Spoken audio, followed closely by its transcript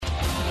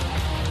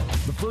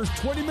The first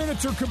 20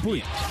 minutes are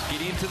complete.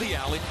 Gideon to the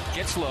alley,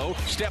 gets low,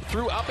 step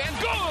through, up and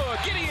good!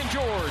 Gideon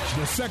George!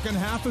 The second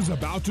half is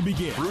about to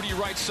begin. Rudy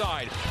right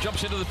side,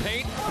 jumps into the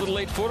paint, little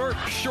 8-footer,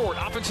 short,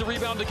 offensive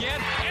rebound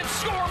again, and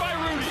score by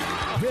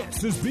Rudy!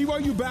 This is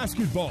BYU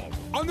basketball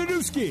on the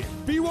new skin,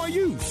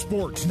 BYU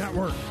Sports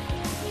Network.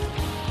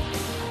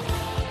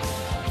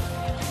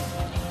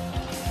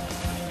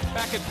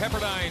 Back at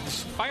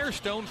Pepperdine's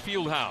Firestone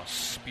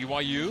Fieldhouse,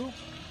 BYU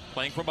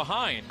playing from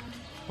behind,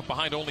 but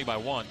behind only by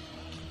one.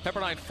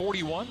 Pepperdine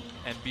 41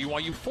 and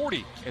BYU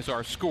 40 is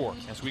our score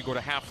as we go to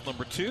half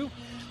number 2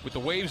 with the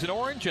Waves in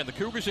orange and the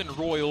Cougars in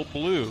royal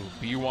blue.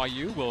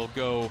 BYU will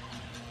go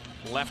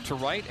left to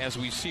right as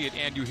we see it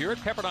and you hear it.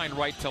 Pepperdine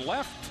right to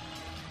left.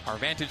 Our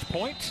vantage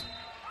point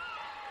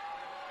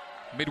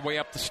midway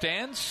up the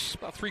stands,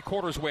 about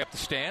 3/4 way up the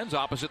stands,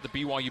 opposite the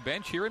BYU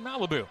bench here in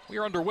Malibu. We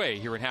are underway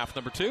here in half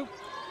number 2.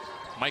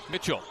 Mike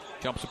Mitchell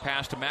jumps a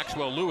pass to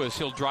Maxwell Lewis.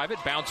 He'll drive it,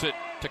 bounce it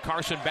to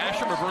Carson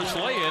Basham, reverse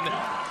lay-in.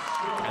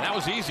 And that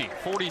was easy.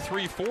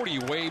 43-40,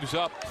 Waves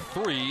up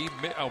 3.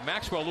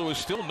 Maxwell Lewis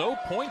still no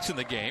points in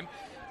the game,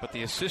 but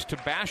the assist to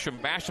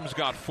Basham. Basham's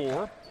got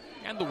 4,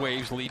 and the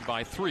Waves lead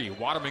by 3.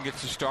 Waterman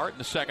gets to start in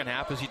the second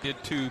half as he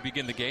did to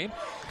begin the game.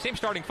 Same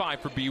starting 5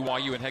 for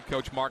BYU and head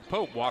coach Mark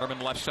Pope. Waterman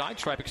left side,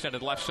 stripe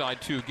extended left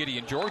side to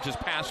Gideon George. His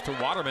pass to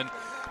Waterman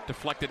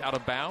deflected out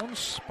of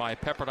bounds by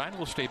Pepperdine.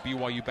 Will stay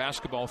BYU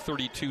basketball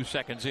 32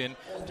 seconds in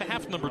to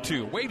half number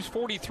 2. Waves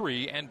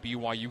 43 and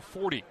BYU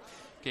 40.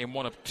 Game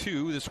 1 of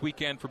 2 this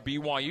weekend for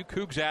BYU.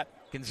 Cougs at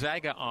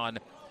Gonzaga on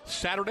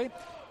Saturday.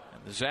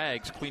 And the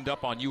Zags cleaned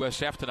up on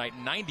USF tonight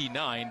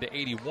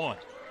 99-81.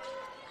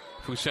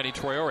 Fousseyni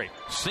Traore,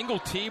 single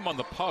team on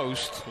the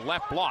post,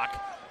 left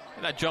block.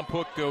 And that jump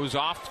hook goes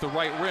off the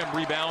right rim.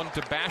 Rebound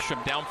to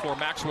Basham. Down for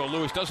Maxwell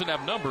Lewis. Doesn't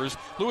have numbers.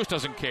 Lewis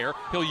doesn't care.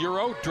 He'll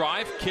Euro,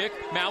 drive, kick,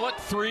 mallet,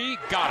 3,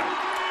 got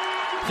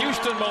it.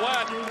 Houston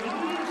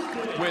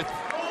Mallette with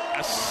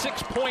a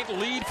 6-point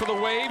lead for the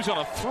Waves on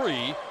a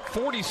 3.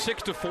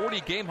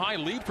 46-40, game-high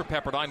lead for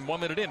Pepperdine. 1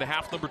 minute into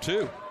half number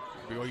 2.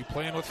 BYU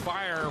playing with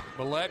fire.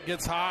 Mallette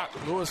gets hot.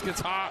 Lewis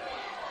gets hot.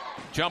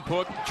 Jump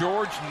hook,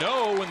 George,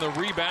 no, and the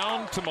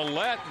rebound to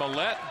Mallette.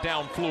 Mallette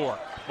down floor.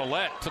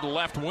 Mallette to the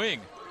left wing.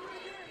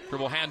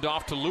 Dribble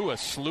handoff to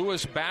Lewis.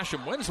 Lewis,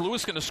 Basham. When's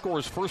Lewis going to score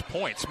his first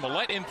points?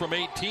 Mallette in from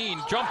 18.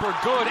 Jumper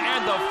good,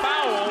 and the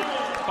foul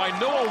by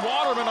Noah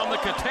Waterman on the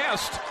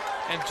contest.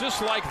 And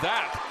just like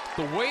that,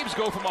 the Waves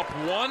go from up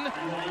 1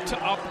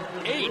 to up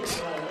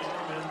 8.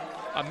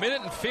 A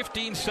minute and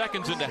 15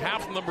 seconds into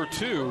half number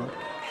 2.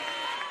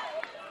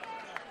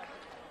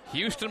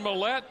 Houston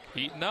Mallette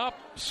heating up,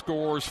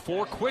 scores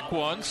 4 quick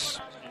ones.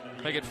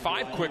 Make it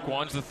 5 quick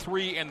ones, the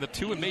 3 and the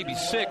 2 and maybe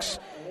 6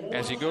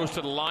 as he goes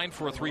to the line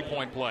for a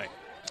 3-point play.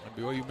 And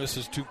BYU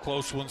misses 2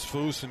 close ones,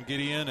 Foose and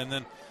Gideon, and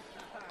then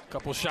a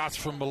couple shots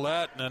from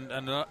Mallette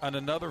and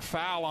another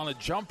foul on a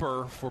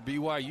jumper for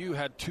BYU.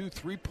 Had 2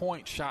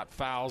 3-point shot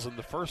fouls in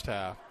the first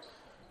half.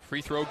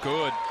 Free throw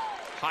good.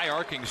 High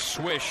arcing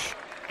swish.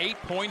 8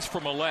 points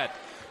for Mallette.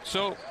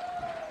 So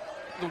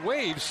the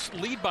Waves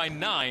lead by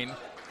 9,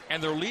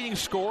 and their leading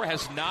scorer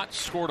has not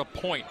scored a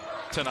point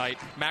tonight,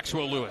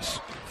 Maxwell Lewis.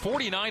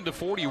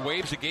 49-40,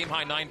 Waves a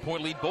game-high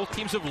 9-point lead. Both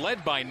teams have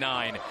led by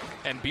 9,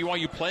 and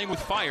BYU playing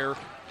with fire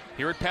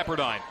here at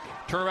Pepperdine.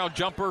 Turnaround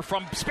jumper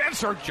from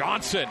Spencer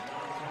Johnson.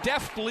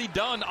 Deftly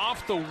done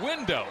off the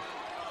window.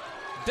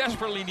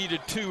 Desperately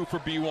needed 2 for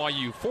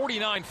BYU.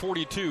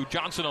 49-42,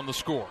 Johnson on the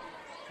score.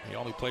 He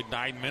only played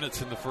 9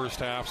 minutes in the first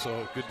half,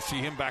 so good to see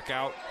him back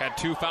out. Had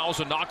 2 fouls,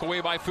 a knock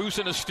away by Foose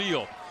and a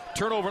steal.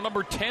 Turnover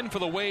number 10 for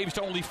the Waves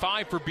to only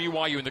 5 for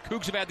BYU. And the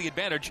Cougs have had the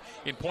advantage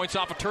in points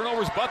off of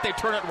turnovers, but they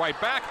turn it right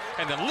back.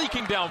 And then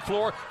leaking down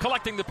floor,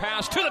 collecting the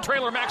pass to the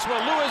trailer, Maxwell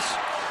Lewis.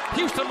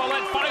 Houston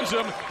Mallette finds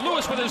him.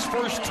 Lewis with his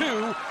first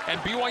 2, and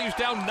BYU's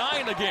down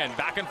 9 again.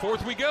 Back and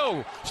forth we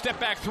go. Step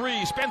back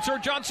 3, Spencer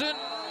Johnson,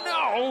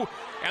 no!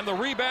 And the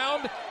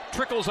rebound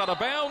trickles out of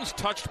bounds,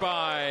 touched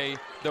by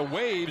the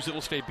Waves.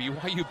 It'll stay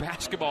BYU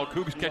basketball.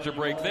 Cougs catch a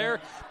break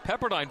there.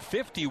 Pepperdine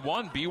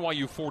 51,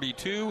 BYU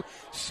 42,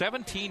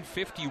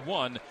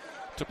 17:51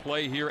 to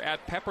play here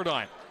at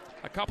Pepperdine.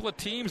 A couple of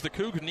teams the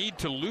Cougs need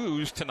to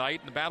lose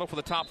tonight in the battle for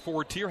the top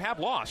 4 tier have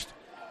lost.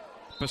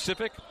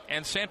 Pacific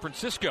and San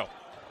Francisco.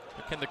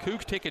 But can the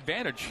Cougs take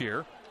advantage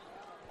here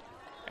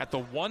at the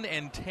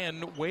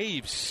 1-10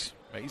 Waves?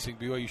 Amazing,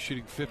 BYU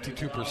shooting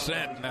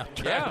 52%. Now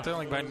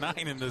trailing by 9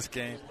 in this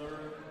game.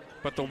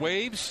 But the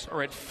Waves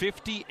are at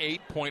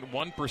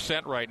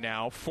 58.1% right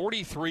now,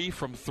 43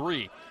 from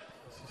 3.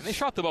 And they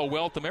shot the ball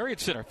well at the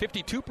Marriott Center,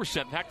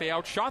 52%. In fact, they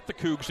outshot the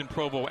Cougs in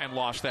Provo and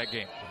lost that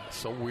game.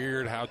 So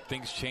weird how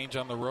things change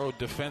on the road.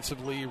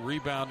 Defensively,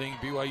 rebounding.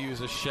 BYU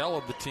is a shell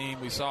of the team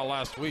we saw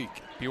last week.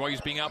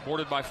 BYU's being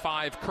outboarded by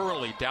 5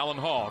 currently. Dallin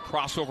Hall,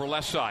 crossover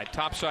left side.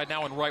 Top side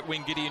now in right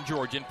wing, Gideon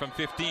George in from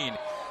 15.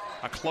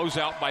 A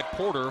closeout by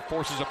Porter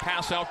forces a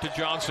pass out to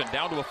Johnson.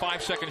 Down to a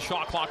 5-second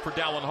shot clock for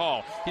Dallin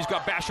Hall. He's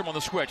got Basham on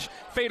the switch.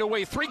 Fade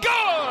away three.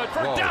 Good for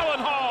Dallin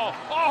Hall.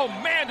 Oh,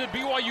 man, did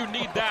BYU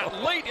need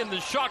that late in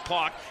the shot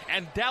clock.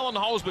 And Dallin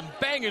Hall has been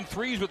banging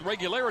threes with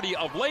regularity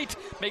of late.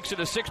 Makes it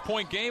a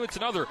 6-point game. It's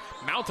another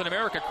Mountain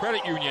America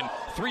Credit Union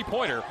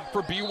three-pointer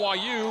for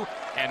BYU.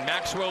 And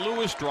Maxwell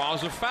Lewis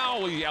draws a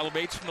foul. He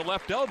elevates from the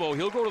left elbow.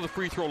 He'll go to the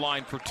free throw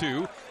line for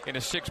 2 in a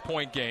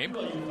 6-point game.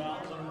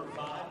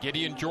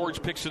 Gideon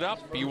George picks it up.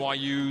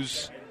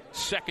 BYU's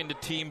second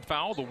team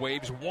foul. The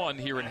Waves won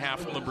here in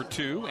half number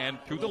 2. And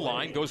through the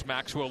line goes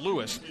Maxwell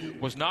Lewis.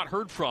 Was not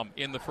heard from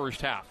in the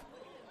first half.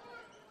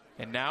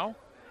 And now,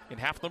 in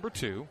half number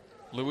 2,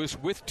 Lewis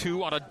with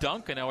 2 on a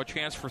dunk, and now a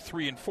chance for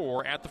 3 and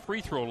 4 at the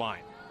free throw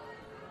line.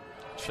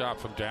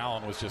 Shot from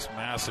Dallin was just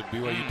massive.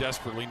 BYU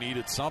desperately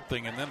needed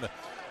something, and then the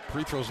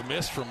free throws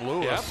missed from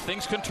Lewis. Yep,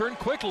 things can turn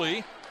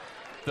quickly.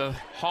 The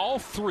Hall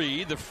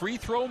 3, the free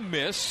throw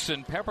miss,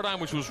 and Pepperdine,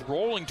 which was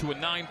rolling to a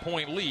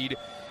 9-point lead,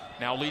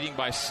 now leading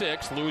by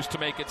 6. Lewis to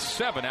make it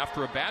 7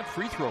 after a bad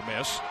free throw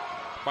miss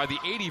by the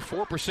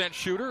 84%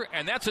 shooter,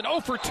 and that's an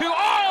 0 for 2.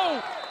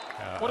 Oh!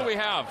 What do we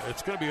have?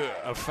 It's going to be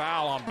a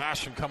foul on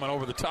Basham coming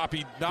over the top.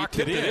 He knocked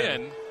it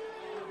in.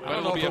 But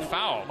it'll be a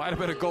foul. Might have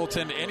been a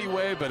goaltend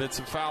anyway, but it's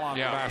a foul on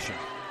Basham.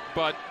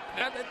 But,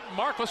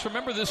 Mark, let's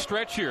remember this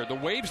stretch here. The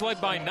Waves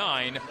led by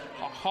 9.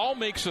 Hall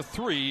makes a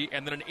 3,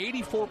 and then an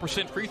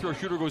 84% free throw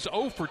shooter goes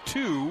 0 for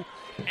 2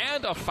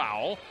 and a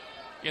foul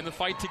in the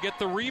fight to get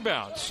the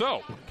rebound.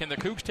 So, can the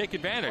Cougs take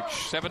advantage?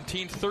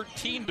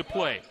 17-13 to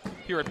play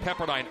here at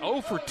Pepperdine.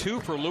 0 for 2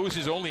 for Lewis.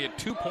 He's only at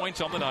 2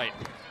 points on the night.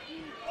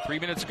 3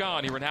 minutes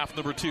gone here in half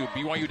number 2.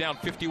 BYU down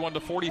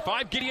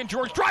 51-45. Gideon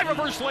George, drive,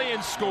 reverse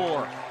lay-in,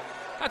 score.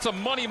 That's a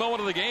money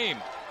moment of the game.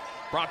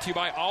 Brought to you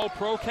by All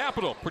Pro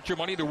Capital. Put your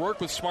money to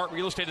work with smart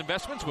real estate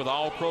investments with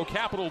All Pro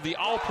Capital. The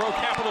All Pro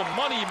Capital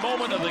money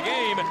moment of the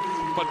game.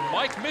 But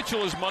Mike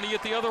Mitchell is money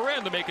at the other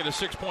end to make it a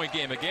 6-point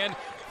game again.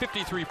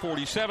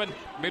 53-47.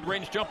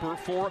 Mid-range jumper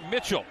for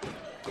Mitchell.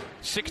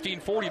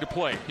 16:40 to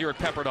play here at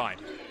Pepperdine.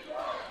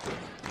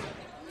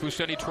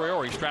 Fousseyni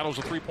Traore straddles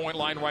the three-point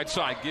line right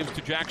side. Gives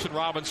to Jackson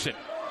Robinson.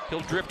 He'll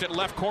drift at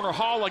left corner.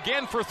 Hall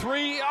again for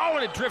 3. Oh,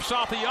 and it drifts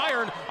off the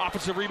iron.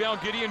 Offensive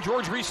rebound. Gideon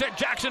George reset.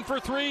 Jackson for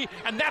 3.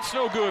 And that's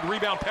no good.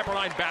 Rebound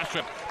Pepperdine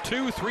Basham.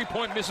 2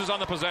 3-point misses on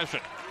the possession.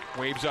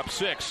 Waves up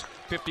 6.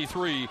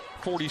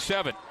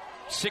 53-47.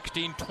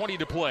 16:20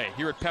 to play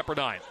here at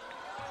Pepperdine.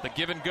 The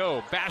give and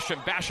go.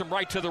 Basham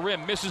right to the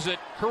rim. Misses it.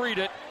 Hurried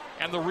it.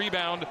 And the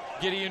rebound,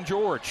 Gideon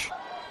George.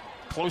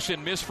 Close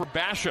in miss for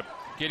Basham.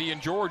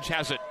 Gideon George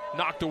has it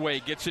knocked away,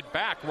 gets it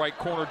back, right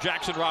corner,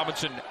 Jackson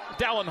Robinson,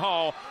 Dallin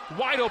Hall,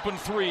 wide open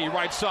 3,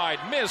 right side,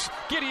 miss,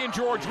 Gideon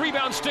George,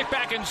 rebound, stick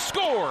back, and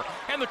score,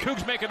 and the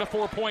Cougs make it a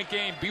 4-point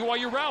game.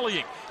 BYU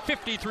rallying,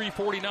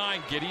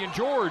 53-49, Gideon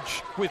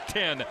George with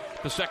 10,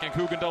 the second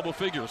Coug in double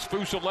figures,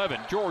 Foose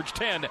 11, George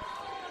 10,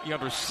 the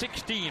under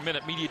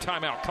 16-minute media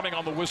timeout coming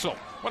on the whistle.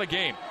 What a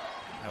game.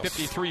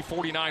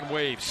 53-49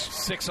 Waves.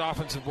 6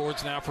 offensive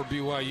boards now for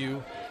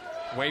BYU.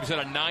 Waves at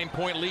a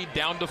 9-point lead,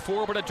 down to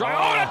 4, but a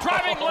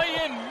driving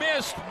lay-in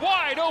missed.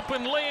 Wide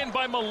open lay-in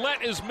by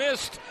Millette is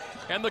missed.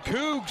 And the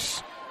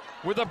Cougs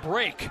with a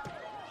break.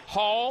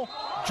 Hall,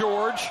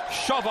 George,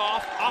 shove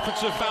off,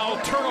 offensive foul,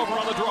 turnover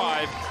on the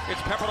drive.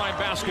 It's Pepperdine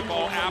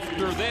basketball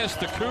after this.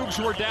 The Cougs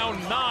were down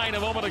 9 a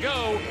moment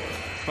ago,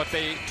 but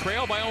they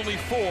trail by only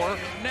 4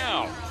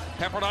 now.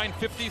 Pepperdine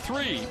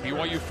 53,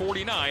 BYU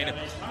 49.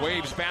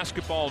 Waves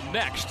basketball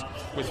next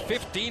with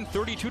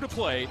 15:32 to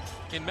play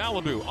in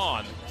Malibu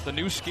on the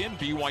new skin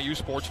BYU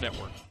Sports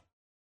Network.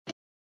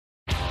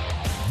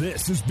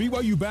 This is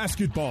BYU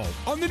basketball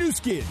on the new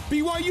skin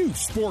BYU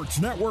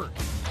Sports Network.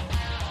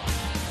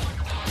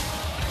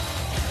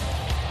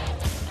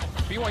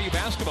 BYU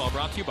basketball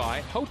brought to you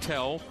by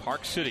Hotel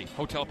Park City.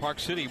 Hotel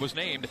Park City was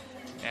named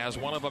as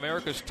one of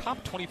America's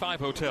top 25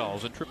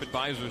 hotels in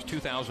TripAdvisor's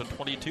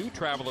 2022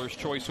 Traveler's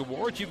Choice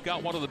Awards. You've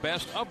got one of the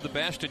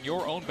best in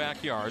your own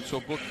backyard,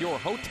 so book your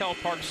Hotel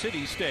Park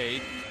City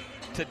stay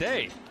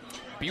today.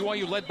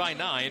 BYU led by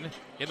 9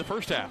 in the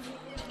first half.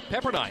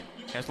 Pepperdine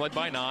has led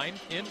by 9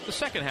 in the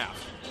second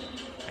half.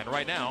 And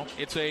right now,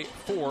 it's a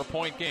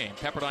 4-point game.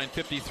 Pepperdine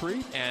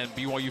 53 and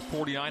BYU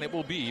 49. It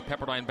will be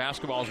Pepperdine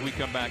basketball as we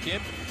come back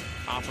in.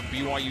 Off of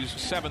BYU's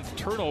 7th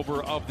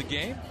turnover of the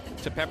game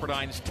to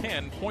Pepperdine's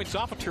 10 points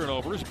off of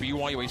turnovers.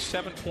 BYU a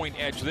 7-point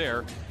edge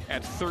there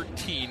at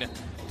 13-6.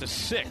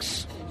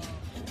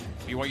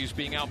 BYU's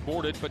being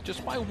outboarded, but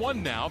just by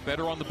 1 now.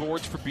 Better on the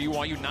boards for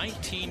BYU,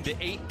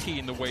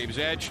 19-18 the Waves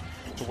edge.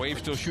 The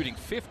Waves still shooting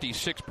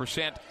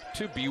 56%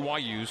 to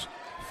BYU's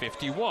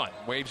 51.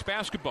 Waves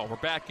basketball, we're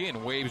back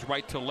in. Waves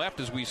right to left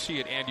as we see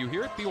it and you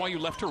hear it. BYU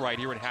left to right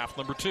here in half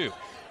number 2.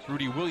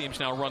 Rudy Williams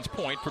now runs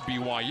point for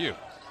BYU.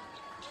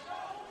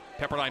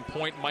 Pepperdine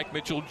point, Mike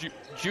Mitchell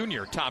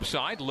Jr. top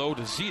side, low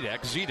to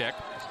Zedek. Zedek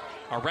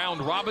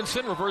Around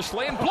Robinson, reverse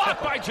lane,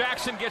 blocked by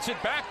Jackson, gets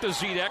it back to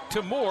Zedek,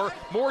 to Moore.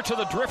 Moore to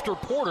the drifter,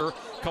 Porter.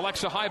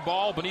 Collects a high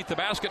ball beneath the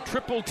basket,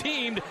 triple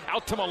teamed,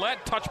 out to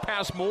Millette, touch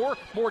pass Moore.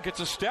 Moore gets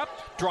a step,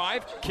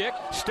 drive, kick,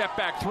 step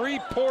back three,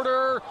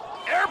 Porter,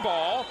 air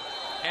ball.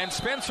 And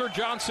Spencer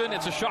Johnson,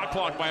 it's a shot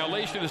clock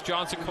violation as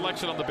Johnson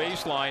collects it on the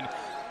baseline.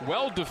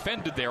 Well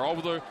defended there.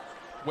 Over the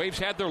Waves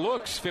had their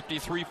looks.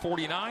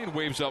 53-49,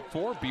 Waves up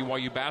 4.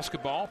 BYU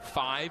basketball,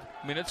 5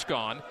 minutes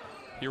gone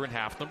here in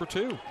half number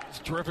 2. It's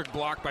a terrific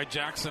block by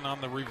Jackson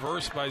on the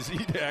reverse by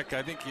Zedek.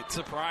 I think it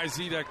surprised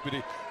Zedek, but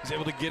he was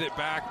able to get it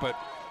back. But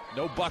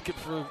no bucket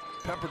for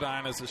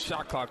Pepperdine as the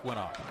shot clock went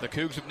off. The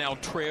Cougs have now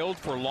trailed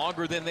for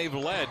longer than they've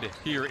led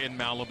here in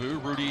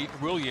Malibu. Rudy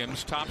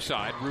Williams,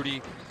 topside.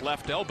 Rudy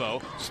left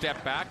elbow.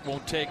 Step back,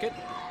 won't take it.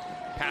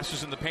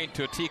 Passes in the paint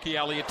to Atiki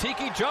Ali.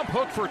 Atiki, jump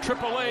hook for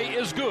AAA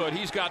is good.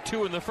 He's got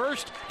 2 in the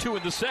first, 2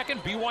 in the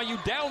second.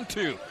 BYU down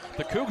 2.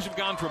 The Cougs have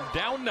gone from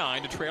down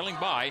 9 to trailing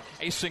by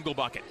a single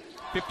bucket.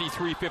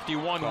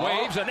 53-51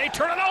 Waves, and they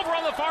turn it over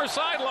on the far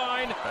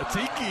sideline.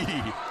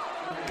 Atiki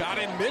got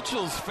in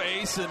Mitchell's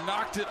face and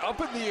knocked it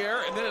up in the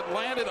air, and then it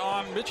landed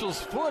on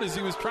Mitchell's foot as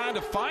he was trying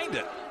to find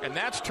it. And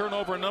that's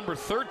turnover number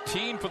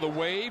 13 for the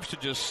Waves to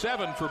just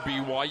 7 for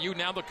BYU.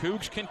 Now the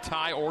Cougs can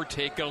tie or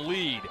take a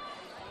lead.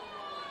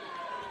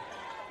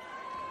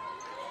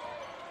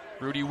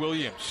 Rudy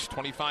Williams,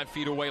 25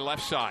 feet away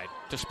left side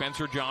to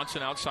Spencer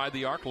Johnson outside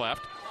the arc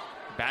left.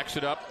 Backs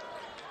it up.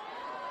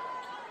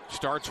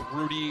 Starts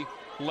Rudy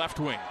left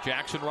wing.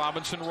 Jackson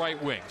Robinson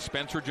right wing.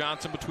 Spencer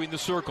Johnson between the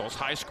circles.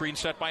 High screen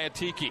set by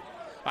Atiki.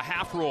 A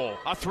half roll.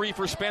 A 3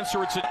 for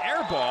Spencer. It's an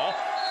air ball.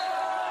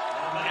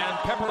 And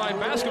Pepperdine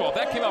basketball.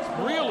 That came up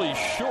really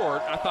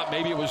short. I thought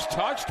maybe it was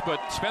touched, but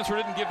Spencer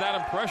didn't give that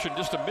impression.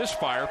 Just a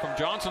misfire from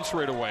Johnson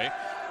straight away.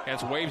 And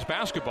it's Waves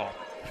basketball.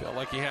 Felt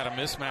like he had a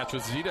mismatch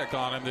with Zedek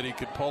on him that he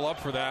could pull up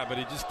for that, but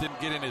he just didn't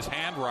get in his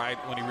hand right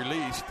when he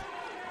released.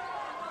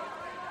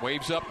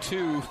 Waves up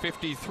 2,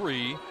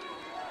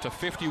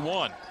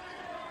 53-51.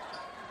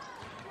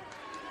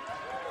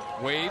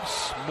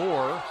 Waves,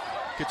 Moore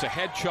gets a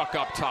head chuck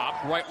up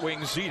top. Right wing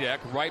Zedek,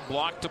 right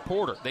block to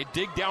Porter. They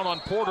dig down on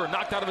Porter,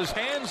 knocked out of his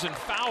hands, and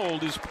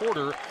fouled is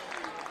Porter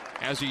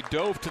as he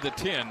dove to the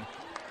tin.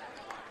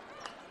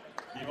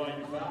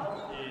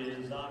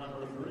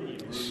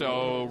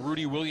 So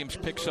Rudy Williams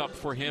picks up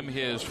for him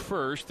his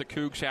first. The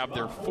Cougs have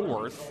their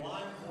 4th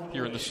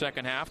here in the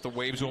second half. The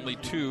Waves only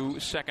 2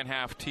 second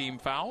half team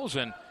fouls.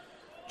 And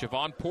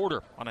Javon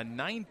Porter on a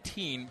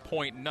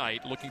 19-point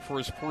night looking for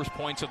his first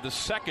points of the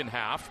second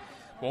half.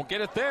 Won't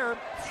get it there.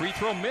 Free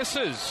throw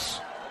misses.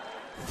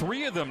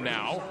 3 of them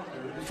now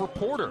for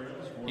Porter.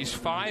 He's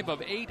 5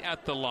 of 8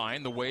 at the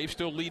line. The Waves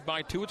still lead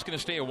by 2. It's going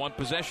to stay a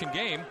 1-possession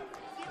game.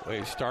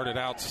 Waves started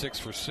out 6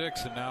 for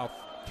 6 and now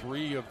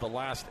 3 of the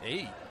last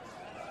 8.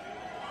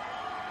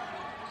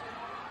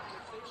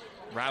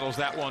 Rattles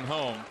that one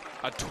home.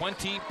 A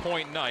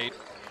 20-point night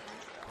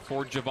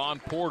for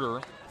Javon Porter.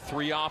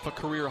 3 off a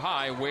career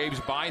high. Waves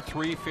by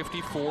 3,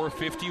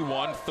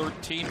 54-51,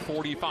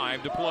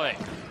 13:45 to play.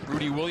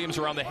 Rudy Williams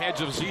around the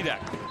hedge of Zedek.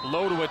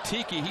 Low to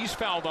Atiki. He's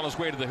fouled on his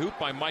way to the hoop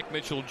by Mike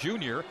Mitchell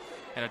Jr.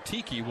 And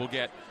Atiki will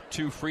get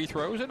 2 free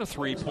throws and a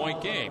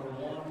 3-point game.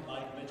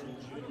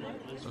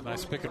 A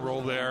nice pick and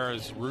roll there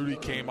as Rudy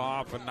came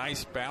off. A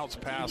nice bounce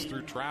pass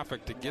through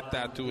traffic to get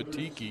that to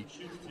Atiki.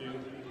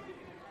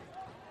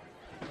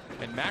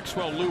 And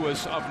Maxwell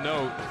Lewis, of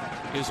note,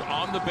 is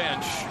on the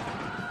bench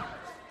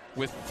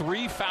with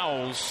 3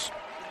 fouls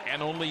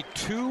and only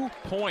 2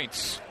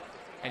 points.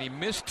 And he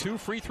missed 2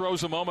 free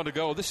throws a moment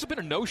ago. This has been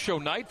a no-show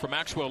night for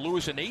Maxwell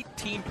Lewis, an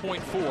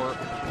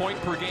 18.4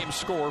 point-per-game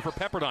score for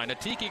Pepperdine.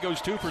 Atiki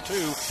goes 2 for 2.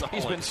 Solid.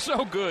 He's been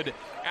so good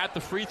at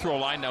the free throw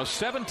line. Now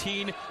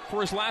 17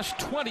 for his last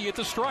 20 at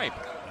the stripe.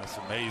 That's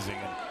amazing.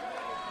 And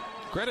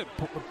credit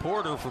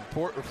Porter for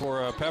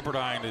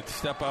Pepperdine to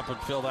step up and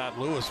fill that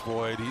Lewis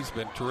void. He's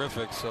been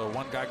terrific. So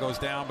one guy goes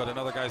down, but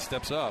another guy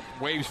steps up.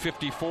 Waves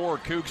 54,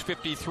 Cougs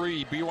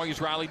 53.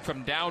 BYU's rallied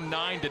from down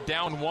 9 to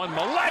down 1.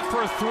 Millette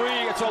for 3.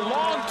 It's a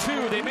long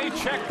 2. They may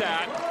check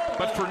that,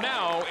 but for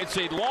now, it's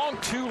a long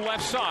 2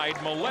 left side.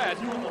 Millette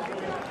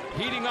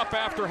heating up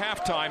after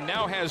halftime.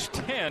 Now has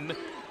 10.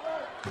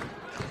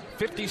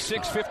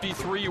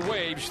 56-53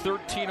 Waves,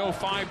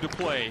 13:05 to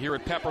play here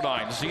at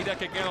Pepperdine. Zedek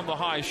again on the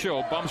high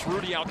show, bumps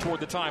Rudy out toward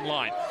the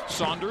timeline.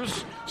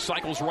 Saunders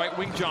cycles right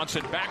wing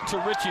Johnson, back to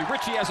Richie.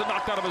 Richie has it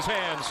knocked out of his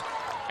hands.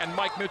 And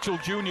Mike Mitchell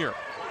Jr.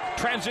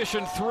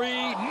 Transition 3,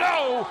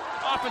 no!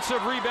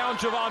 Offensive rebound,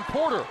 Javon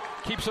Porter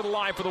keeps it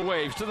alive for the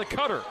Waves. To the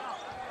cutter,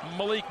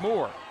 Malik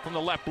Moore from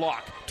the left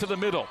block, to the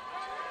middle.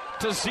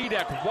 To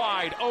Zedek,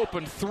 wide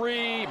open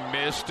 3,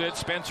 missed it.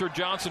 Spencer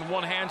Johnson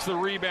one-hands the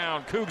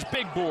rebound. Cougs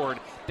big board,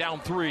 down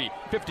 3,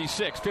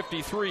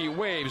 56-53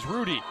 Waves.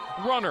 Rudy,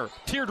 runner,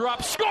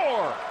 teardrop,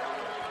 score!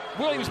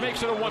 Williams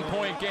makes it a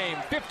 1-point game,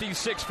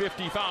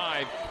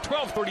 56-55,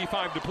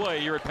 12:35 to play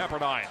here at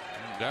Pepperdine.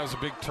 That was a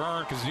big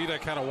turn because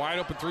Zedek had a wide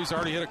open 3. He's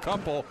already hit a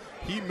couple.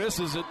 He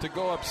misses it to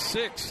go up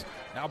 6.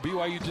 Now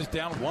BYU just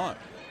down 1.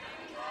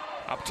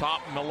 Up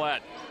top, Millette.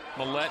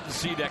 Millett,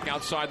 Zedek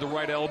outside the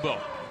right elbow.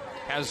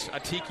 Has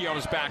Atiki on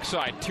his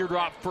backside.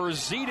 Teardrop for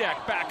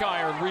Zedek. Back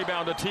iron.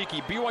 Rebound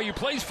Atiki. BYU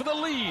plays for the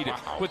lead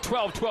with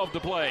 12:12 to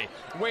play.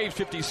 Waves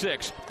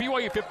 56.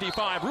 BYU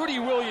 55. Rudy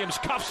Williams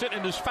cuffs it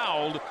and is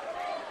fouled.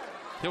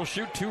 He'll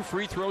shoot 2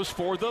 free throws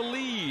for the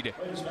lead.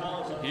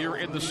 Here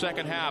in the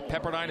second half,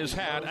 Pepperdine has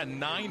had a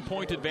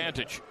 9-point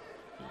advantage.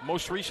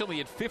 Most recently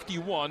at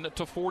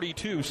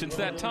 51-42 since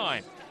that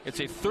time. It's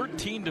a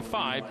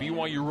 13-5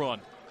 BYU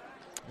run.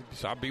 You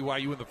saw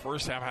BYU in the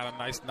first half had a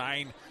nice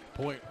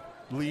 9-point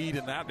lead,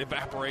 and that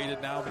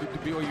evaporated now.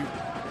 BYU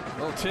a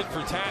little tit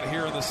for tat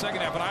here in the second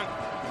half.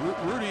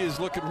 And Rudy is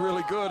looking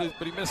really good,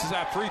 but he misses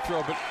that free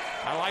throw. But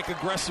I like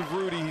aggressive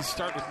Rudy. He's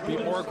starting to be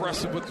more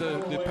aggressive with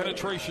the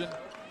penetration.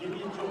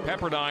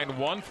 Pepperdine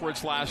won for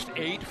its last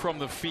 8 from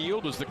the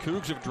field as the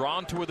Cougs have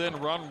drawn to within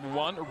run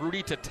 1.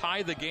 Rudy to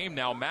tie the game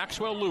now.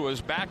 Maxwell Lewis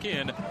back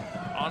in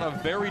on a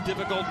very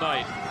difficult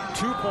night.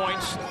 2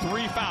 points,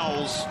 3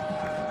 fouls.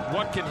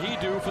 What can he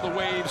do for the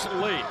Waves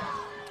late?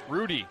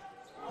 Rudy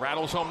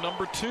rattles home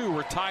number 2.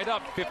 We're tied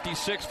up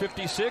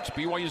 56-56.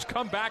 BYU's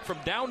come back from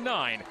down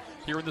 9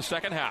 here in the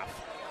second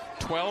half.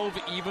 12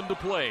 even to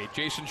play.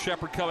 Jason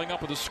Shepard coming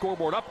up with a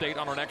scoreboard update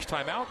on our next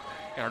timeout.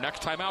 And our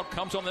next timeout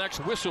comes on the next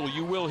whistle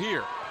you will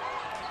hear.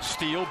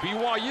 Steal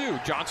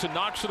BYU. Johnson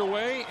knocks it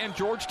away and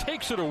George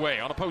takes it away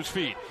on a post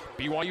feed.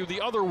 BYU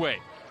the other way.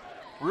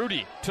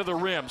 Rudy to the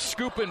rim.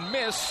 Scoop and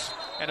miss.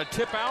 And a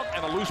tip out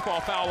and a loose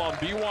ball foul on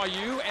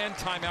BYU and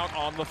timeout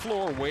on the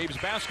floor. Waves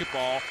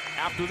basketball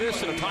after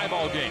this in a tie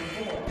ball game.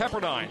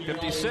 Pepperdine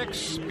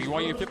 56,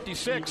 BYU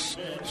 56.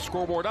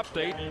 Scoreboard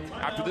update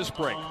after this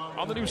break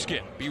on the new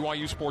skin,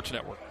 BYU Sports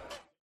Network.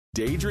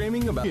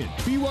 Daydreaming about it.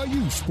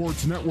 BYU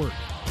Sports Network.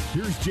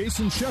 Here's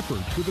Jason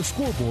Shepard with a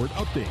scoreboard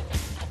update.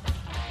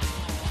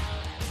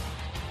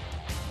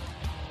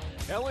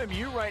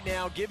 LMU right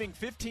now giving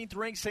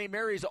 15th-ranked St.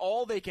 Mary's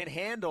all they can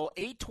handle.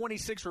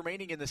 8:26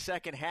 remaining in the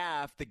second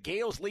half. The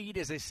Gales lead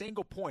is a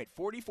single point.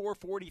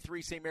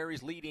 44-43 St.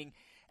 Mary's leading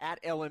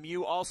at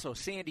LMU. Also,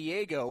 San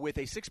Diego with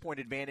a 6-point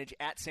advantage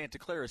at Santa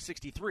Clara,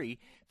 63-57.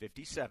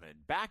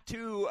 Back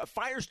to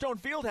Firestone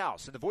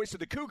Fieldhouse and the voice of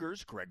the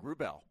Cougars, Greg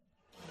Wrubell.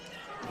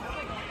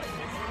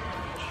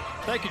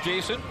 Thank you,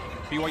 Jason.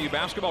 BYU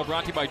basketball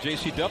brought to you by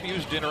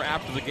JCW's. Dinner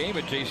after the game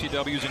at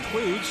JCW's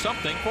includes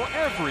something for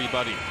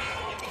everybody.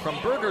 From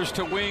burgers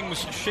to wings,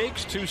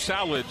 shakes to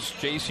salads,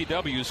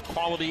 JCW's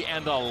quality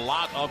and a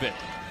lot of it.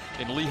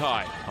 In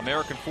Lehigh,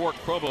 American Fork,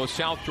 Provo,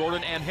 South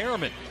Jordan, and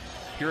Harriman.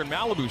 Here in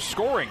Malibu,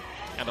 scoring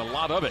and a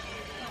lot of it.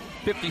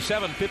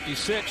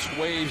 57-56,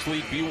 Waves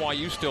lead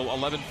BYU, still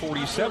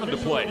 11:47 to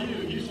play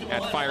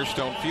at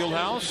Firestone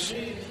Fieldhouse.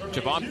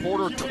 Javon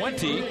Porter,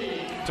 20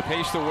 to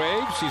pace the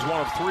Waves. He's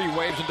one of 3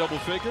 Waves in double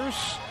figures.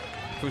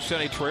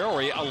 Fousseyni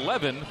Traore,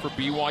 11 for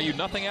BYU.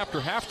 Nothing after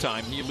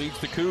halftime. He leads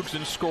the Cougs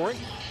in scoring.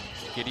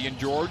 Gideon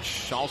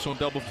George also in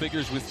double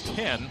figures with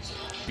 10.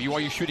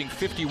 BYU shooting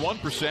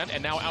 51%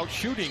 and now out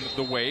shooting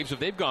the Waves. If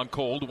they've gone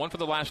cold, 1 for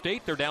the last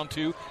 8, they're down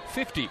to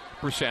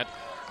 50%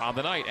 on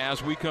the night.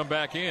 As we come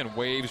back in,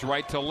 Waves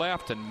right to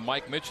left, and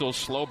Mike Mitchell's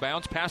slow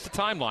bounce past the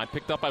timeline,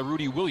 picked up by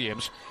Rudy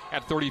Williams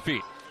at 30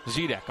 feet.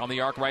 Zedek on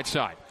the arc right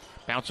side.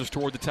 Bounces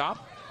toward the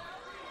top.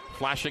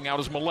 Flashing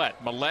out is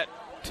Millett. Millett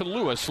to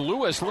Lewis.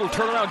 Lewis, a little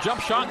turnaround jump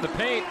shot in the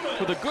paint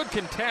with a good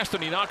contest,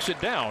 and he knocks it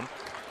down.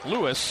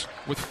 Lewis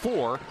with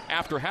 4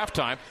 after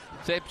halftime.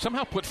 They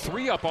somehow put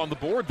 3 up on the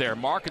board there,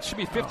 Mark. It should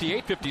be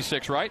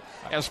 58-56, right?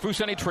 As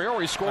Fousseyni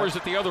Traore scores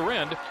at the other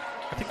end.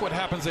 I think what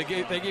happens, they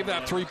gave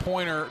that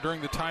 3-pointer during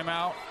the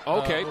timeout.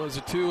 Okay. It was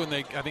a 2, and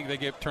I think they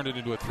turned it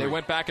into a 3. They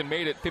went back and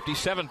made it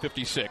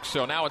 57-56.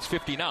 So now it's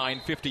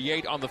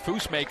 59-58 on the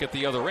Foose make at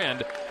the other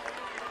end.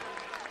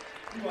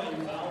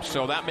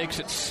 So that makes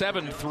it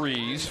 7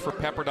 threes for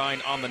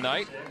Pepperdine on the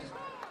night.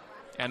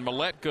 And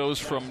Millett goes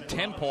from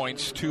 10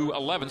 points to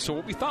 11. So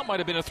what we thought might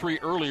have been a 3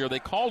 earlier, they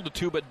called the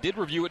 2 but did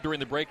review it during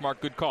the break.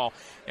 Mark, good call.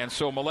 And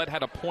so Millett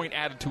had a point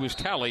added to his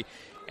tally,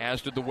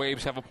 as did the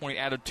Waves have a point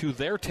added to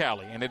their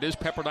tally. And it is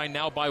Pepperdine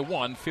now by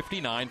 1,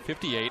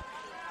 59-58,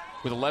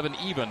 with 11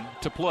 even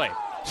to play.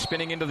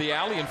 Spinning into the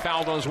alley and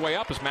fouled on his way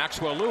up is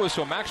Maxwell Lewis.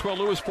 So Maxwell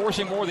Lewis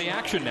forcing more of the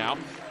action now.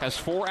 Has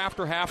 4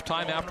 after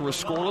halftime after a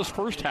scoreless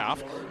first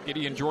half.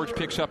 Gideon George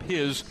picks up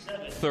his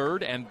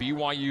 3rd and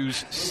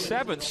BYU's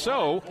 7th.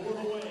 So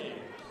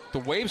the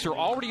Waves are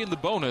already in the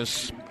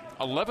bonus.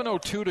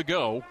 11:02 to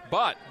go,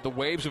 but the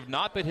Waves have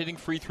not been hitting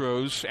free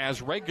throws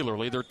as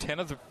regularly. They're 10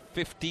 of the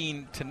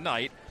 15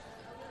 tonight,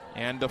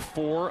 and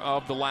 4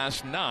 of the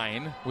last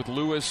 9, with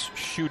Lewis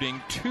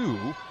shooting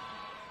 2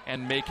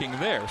 and making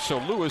there. So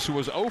Lewis, who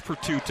was 0 for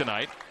 2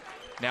 tonight,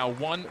 now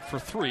 1 for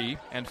 3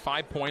 and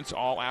 5 points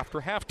all after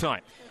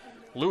halftime.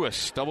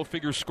 Lewis,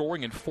 double-figure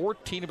scoring in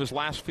 14 of his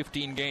last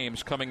 15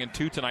 games, coming in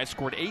 2 tonight,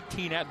 scored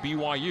 18 at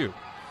BYU.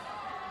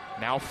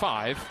 Now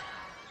 5,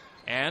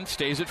 and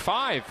stays at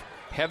 5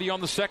 heavy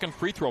on the second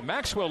free throw.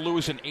 Maxwell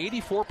Lewis, an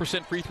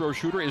 84% free throw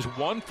shooter, is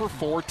 1 for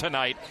 4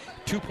 tonight.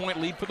 2-point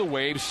lead for the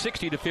Waves,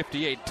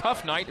 60-58.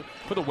 Tough night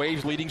for the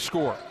Waves' leading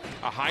scorer.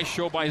 A high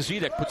show by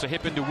Zedek puts a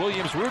hip into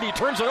Williams. Rudy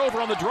turns it over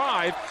on the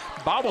drive,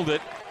 bobbled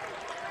it,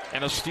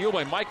 and a steal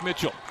by Mike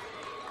Mitchell.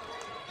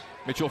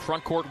 Mitchell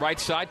front court right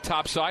side,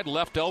 top side,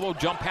 left elbow,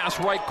 jump pass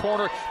right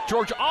corner.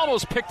 George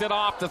almost picked it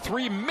off. The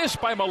three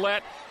missed by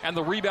Millette, and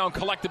the rebound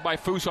collected by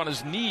Foose on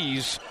his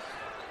knees.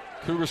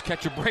 Cougars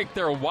catch a break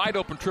there, a wide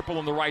open triple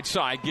on the right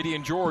side.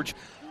 Gideon George,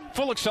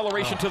 full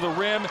acceleration to the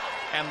rim,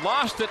 and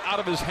lost it out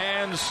of his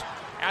hands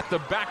at the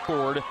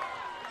backboard.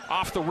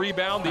 Off the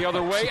rebound the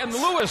other way, and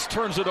Lewis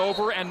turns it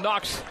over and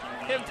knocks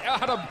it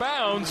out of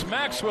bounds.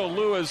 Maxwell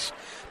Lewis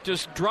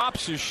just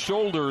drops his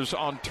shoulders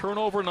on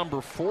turnover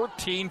number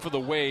 14 for the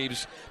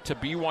Waves to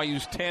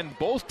BYU's 10.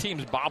 Both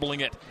teams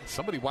bobbling it.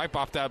 Somebody wipe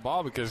off that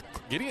ball because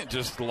Gideon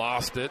just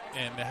lost it,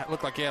 and it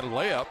looked like he had a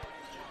layup.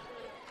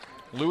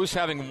 Lewis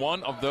having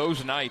one of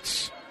those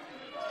nights.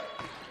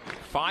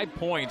 5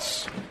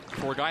 points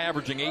for a guy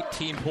averaging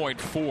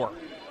 18.4.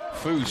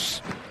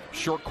 Foose,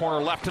 short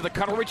corner left to the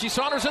cutter, Richie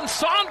Saunders, and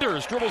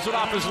Saunders dribbles it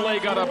off his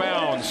leg out of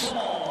bounds.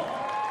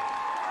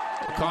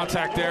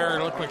 Contact there.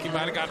 It looked like he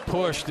might have got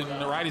pushed, and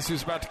the righties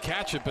was about to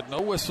catch it, but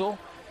no whistle.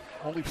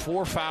 Only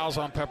 4 fouls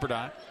on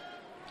Pepperdine.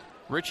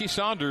 Richie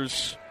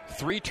Saunders,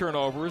 3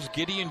 turnovers.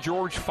 Gideon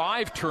George,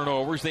 5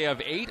 turnovers. They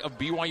have 8 of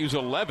BYU's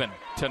 11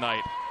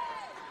 tonight.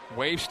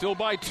 Waves still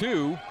by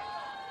 2.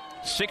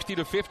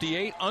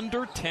 60-58,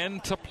 under 10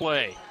 to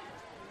play.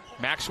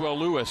 Maxwell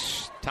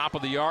Lewis, top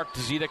of the arc to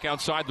Zedek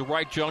outside the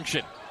right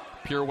junction.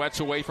 Pirouettes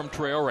away from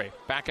Traore.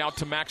 Back out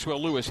to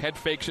Maxwell Lewis. Head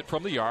fakes it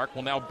from the arc.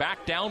 Will now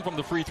back down from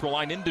the free throw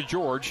line into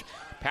George.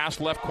 Pass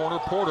left corner,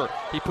 Porter.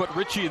 He put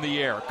Richie in the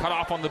air. Cut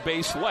off on the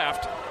base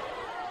left.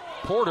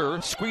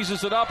 Porter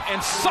squeezes it up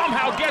and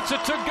somehow gets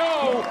it to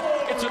go.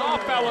 It's an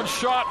off-balance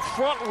shot,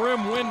 front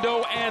rim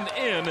window and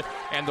in.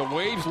 And the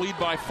Waves lead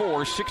by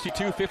 4,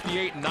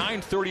 62-58,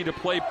 9:30 to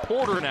play.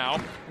 Porter now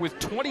with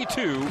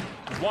 22,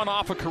 one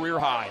off a career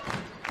high.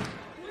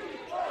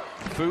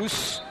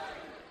 Foose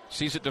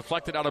sees it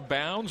deflected out of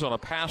bounds on a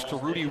pass to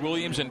Rudy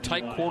Williams in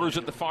tight quarters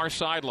at the far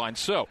sideline.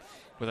 So,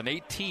 with an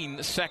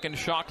 18-second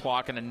shot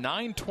clock and a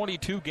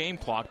 9:22 game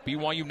clock,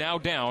 BYU now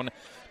down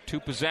 2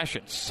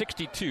 possessions.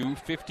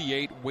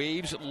 62-58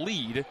 Waves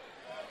lead.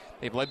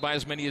 They've led by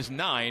as many as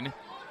 9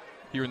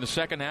 here in the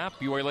second half.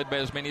 BYU led by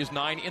as many as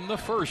 9 in the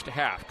first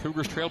half.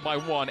 Cougars trailed by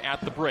 1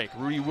 at the break.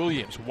 Rudy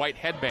Williams, white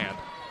headband,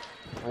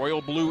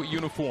 royal blue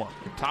uniform.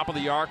 Top of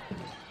the arc,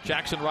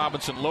 Jackson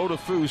Robinson, low to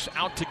Foose,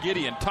 out to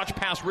Gideon. Touch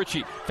pass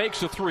Richie,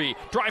 fakes a 3,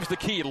 drives the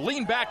key,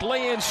 lean back,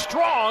 lay in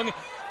strong,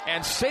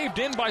 and saved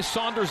in by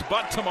Saunders,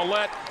 butt to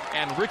Millette,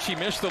 and Richie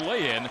missed the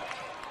lay-in.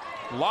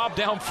 Lob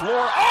down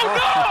floor. Oh,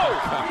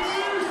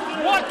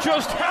 no! What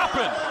just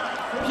happened?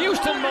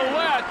 Houston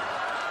Millette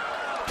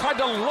tried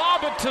to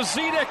lob it to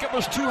Zedek. It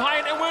was too high,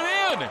 and it went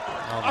in.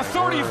 A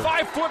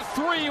 35-foot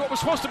 3, what was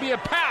supposed to be a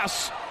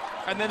pass.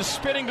 And then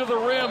spinning to the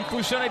rim,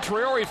 Fousseyni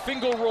Traore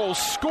finger roll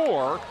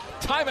score.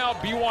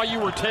 Timeout, BYU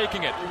were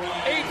taking it.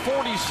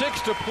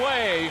 8:46 to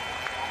play.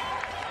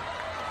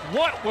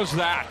 What was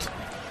that?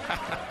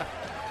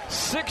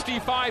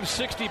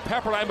 65-60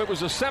 Pepperdine, but it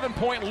was a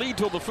 7-point lead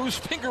till the Foose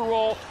finger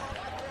roll.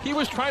 He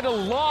was trying to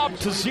lob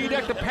to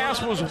Zedek. The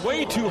pass was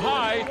way too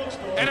high,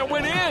 and it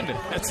went in.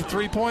 That's a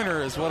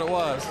three-pointer is what it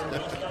was.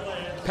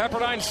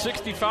 Pepperdine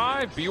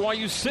 65,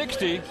 BYU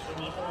 60.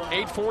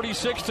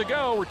 8:46 to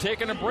go. We're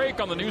taking a break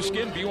on the new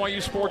skin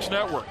BYU Sports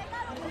Network.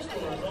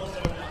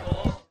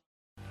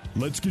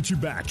 Let's get you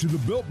back to the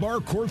Built Bar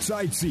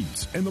courtside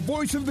seats and the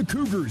voice of the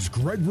Cougars,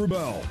 Greg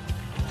Wrubell.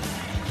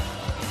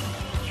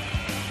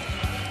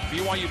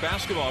 BYU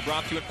basketball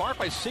brought to you in part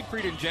by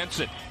Siegfried and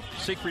Jensen.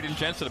 Siegfried and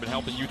Jensen have been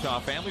helping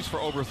Utah families for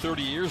over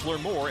 30 years.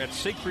 Learn more at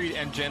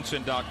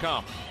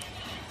siegfriedandjensen.com.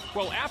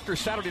 Well, after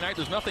Saturday night,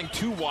 there's nothing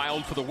too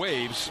wild for the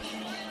Waves.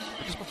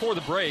 But just before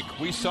the break,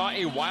 we saw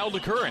a wild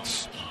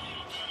occurrence.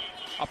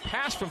 A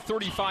pass from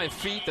 35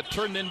 feet that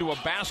turned into a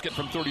basket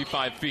from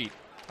 35 feet.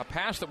 A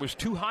pass that was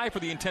too high for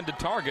the intended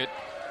target,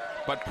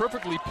 but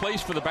perfectly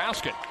placed for the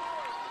basket.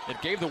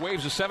 It gave the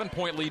Waves a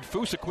 7-point lead.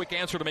 Foose a quick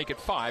answer to make it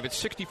 5.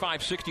 It's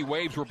 65-60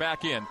 Waves. We're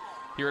back in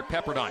here at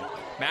Pepperdine.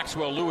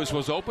 Maxwell Lewis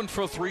was open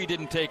for a 3,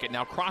 didn't take it.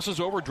 Now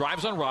crosses over,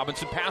 drives on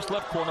Robinson, pass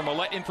left corner.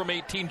 Millette in from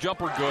 18,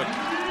 jumper good.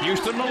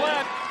 Houston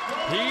Millette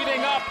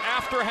heating up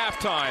after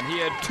halftime. He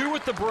had 2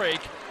 at the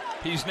break.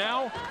 He's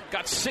now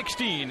got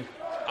 16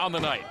 on the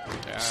night.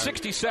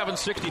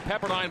 67-60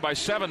 Pepperdine by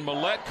 7.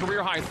 Millette,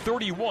 career high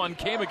 31,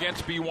 came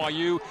against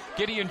BYU.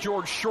 Gideon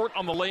George short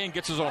on the lay-in,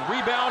 gets his own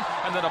rebound,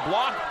 and then a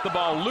block. The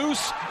ball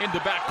loose into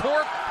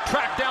backcourt,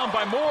 tracked down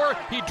by Moore.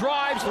 He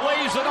drives,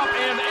 lays it up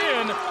and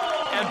in,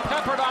 and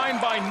Pepperdine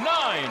by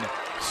 9,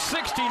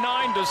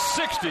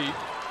 69-60.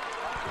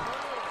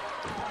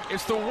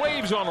 It's the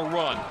Waves on a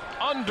run.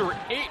 Under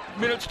 8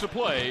 minutes to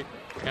play.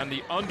 And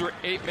the under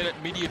 8-minute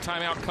media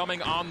timeout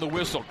coming on the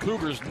whistle.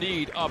 Cougars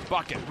need a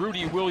bucket.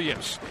 Rudy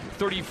Williams,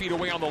 30 feet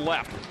away on the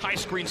left. High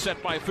screen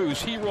set by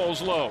Foose. He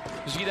rolls low.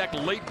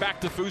 Zidek late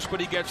back to Foose, but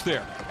he gets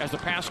there. As the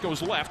pass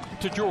goes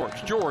left to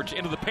George. George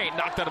into the paint,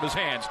 knocked out of his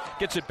hands.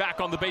 Gets it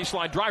back on the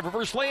baseline. Drive,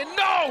 reverse lay, and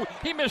no!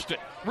 He missed it.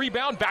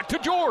 Rebound back to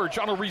George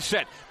on a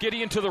reset.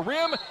 Gideon to the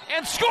rim,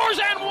 and scores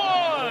and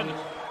one!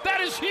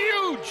 That is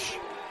huge!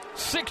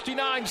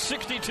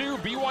 69-62,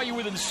 BYU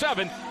within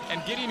 7,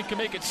 and Gideon can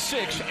make it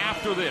 6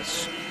 after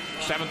this.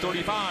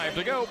 7:35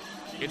 to go.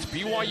 It's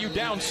BYU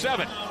down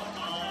 7.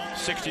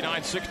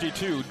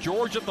 69-62.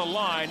 George at the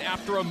line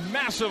after a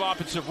massive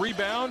offensive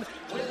rebound.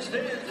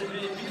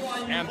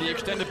 And the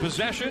extended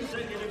possession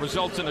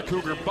results in a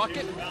Cougar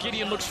bucket.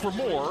 Gideon looks for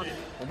more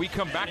when we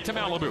come back to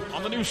Malibu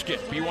on the new Skit,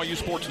 BYU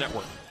Sports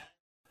Network.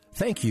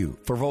 Thank you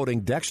for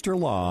voting Dexter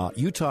Law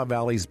Utah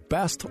Valley's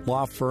best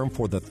law firm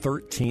for the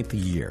 13th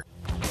year.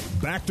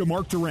 Back to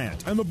Mark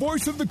Durrant and the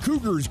voice of the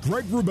Cougars,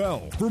 Greg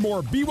Wrubell, for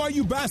more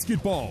BYU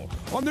basketball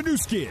on the new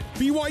Skid,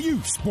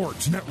 BYU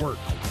Sports Network.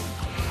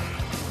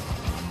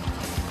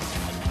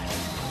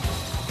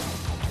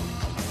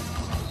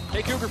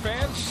 Hey, Cougar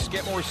fans,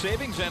 get more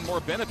savings and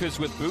more benefits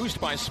with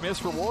Boost by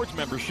Smith's Rewards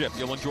membership.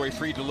 You'll enjoy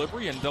free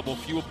delivery and double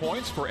fuel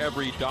points for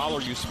every dollar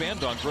you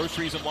spend on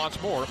groceries and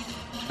lots more.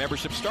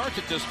 Membership starts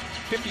at just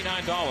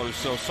 $59,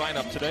 so sign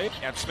up today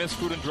at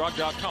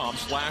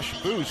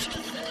smithsfoodanddrug.com/boost.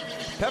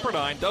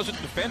 Pepperdine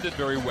doesn't defend it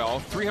very well.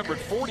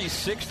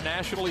 346th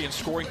nationally in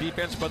scoring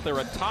defense, but they're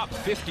a top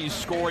 50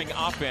 scoring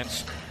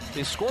offense.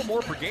 They score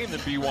more per game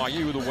than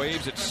BYU. The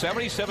Waves at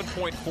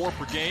 77.4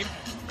 per game,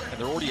 and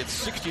they're already at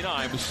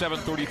 69 with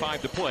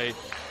 7:35 to play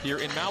here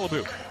in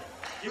Malibu.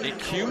 A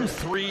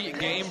Q3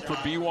 game for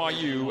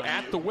BYU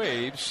at the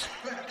Waves.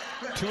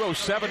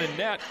 2:07 in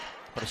net,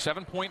 but a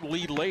 7-point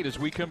lead late as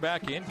we come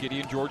back in.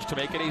 Gideon George to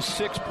make it a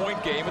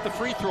 6-point game at the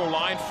free throw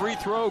line. Free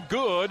throw,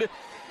 good.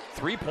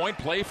 3-point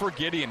play for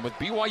Gideon with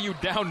BYU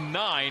down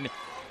 9.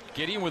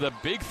 Gideon with a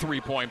big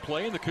 3-point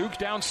play, and the Cougs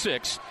down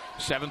 6.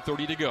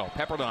 7:30 to go.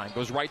 Pepperdine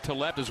goes right to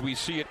left as we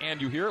see it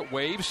and you hear it.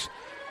 Waves.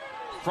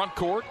 Front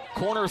court,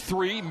 corner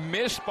 3,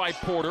 missed by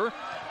Porter.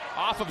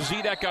 Off of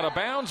Zidek out of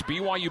bounds.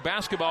 BYU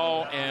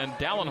basketball, and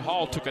Dallin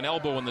Hall took an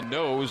elbow in the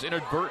nose,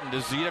 inadvertent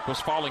as Zidek was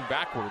falling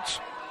backwards.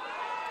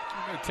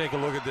 I'm going to take a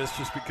look at this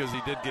just because he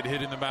did get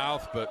hit in the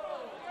mouth, but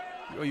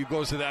you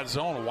goes to that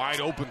zone, a wide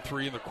open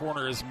 3 in the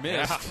corner is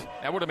missed. Yeah,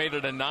 that would have made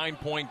it a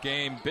 9-point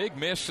game. Big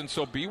miss, and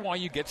so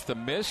BYU gets the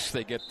miss.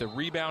 They get the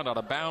rebound out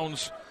of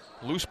bounds,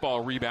 loose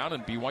ball rebound,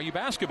 and BYU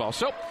basketball.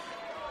 So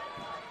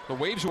the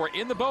Waves who are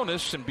in the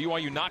bonus, and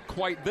BYU not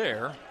quite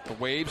there. The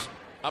Waves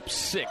up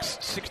 6,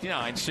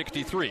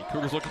 69-63.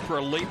 Cougars looking for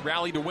a late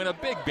rally to win a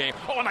big game.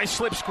 Oh, a nice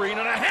slip screen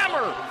and a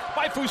hammer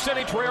by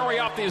Fousseyni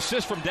Traore off the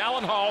assist from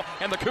Dallin Hall,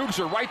 and the Cougs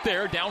are right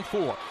there, down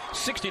 4.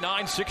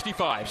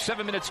 69-65.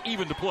 7 minutes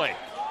even to play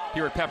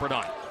here at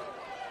Pepperdine.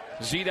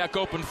 Zidek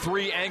open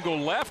 3, angle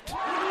left.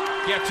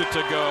 Gets it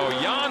to go.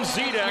 Jan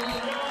Zidek.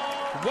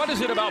 What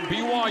is it about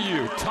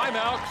BYU?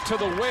 Timeout to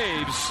the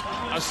Waves.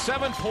 A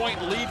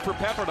 7-point lead for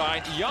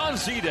Pepperdine. Jan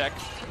Zidek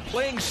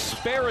playing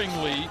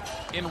sparingly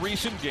in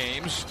recent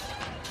games.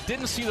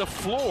 Didn't see the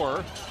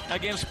floor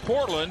against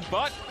Portland,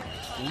 but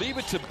leave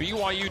it to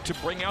BYU to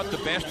bring out the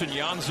best in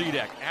Jan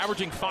Zidek.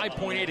 Averaging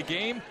 5.8 a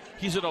game.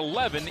 He's at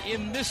 11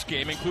 in this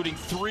game, including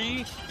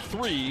 3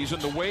 threes,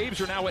 and the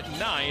Waves are now at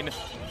 9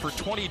 for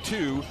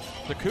 22.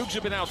 The Cougs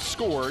have been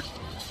outscored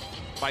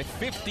by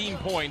 15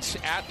 points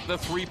at the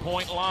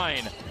 3-point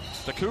line.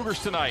 The Cougars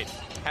tonight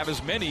have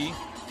as many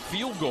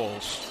field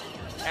goals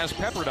as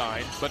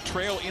Pepperdine, but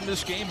trail in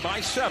this game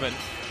by 7,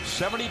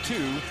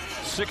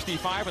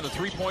 72-65, and the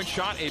 3-point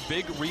shot a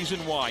big reason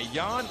why.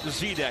 Jan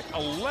Zidek,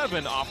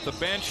 11 off the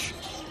bench,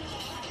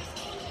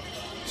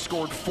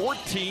 scored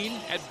 14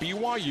 at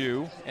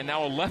BYU, and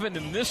now 11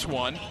 in this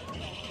one.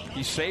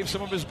 He saved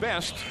some of his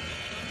best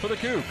for the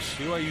Cougs.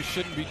 BYU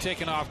shouldn't be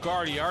taken off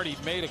guard. He already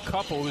made a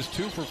couple. It was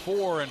 2 for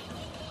 4, and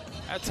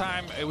that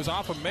time it was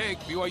off a make.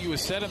 BYU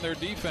was set in their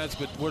defense,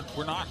 but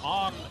we're not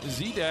on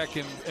Zidek,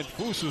 and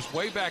Foose was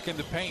way back in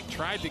the paint,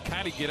 tried to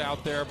kind of get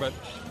out there, but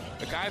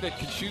a guy that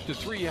can shoot the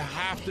 3, you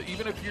have to,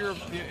 even if you're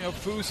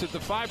Foose at the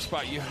 5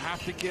 spot, you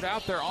have to get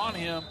out there on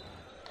him.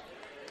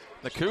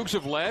 The Cougs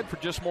have led for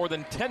just more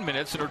than 10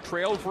 minutes and are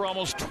trailed for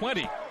almost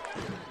 20.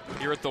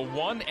 Here at the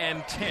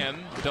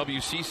 1-10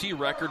 WCC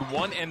record,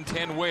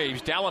 1-10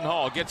 Waves. Dallin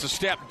Hall gets a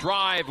step,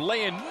 drive,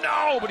 lay-in,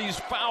 no, but he's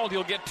fouled.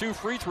 He'll get 2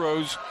 free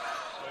throws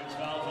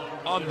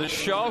on the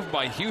shove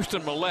by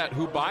Houston Millette,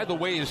 who, by the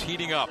way, is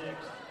heating up.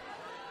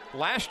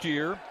 Last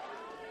year,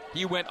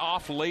 he went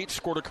off late,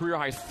 scored a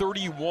career-high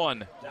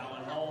 31.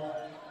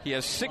 He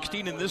has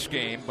 16 in this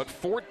game, but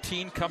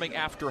 14 coming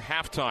after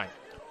halftime.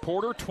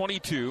 Porter,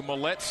 22,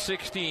 Millette,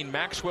 16.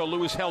 Maxwell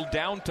Lewis held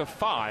down to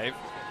 5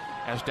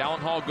 as Dallin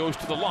Hall goes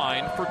to the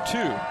line for 2.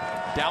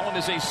 Dallin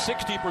is a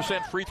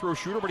 60% free throw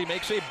shooter, but he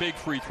makes a big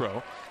free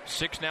throw.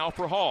 6 now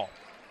for Hall.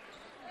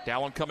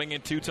 Dallin coming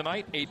in 2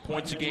 tonight, 8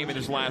 points a game in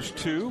his last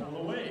 2.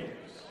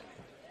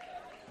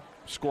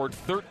 scored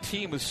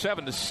 13 with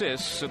 7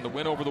 assists in the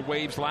win over the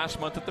Waves last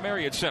month at the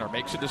Marriott Center.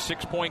 Makes it a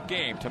 6-point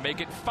game to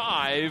make it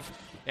 5.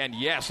 And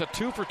yes, a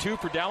 2 for 2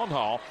 for Dallin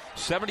Hall.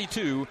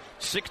 72-67,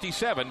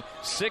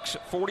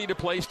 6:40 to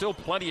play. Still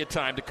plenty of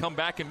time to come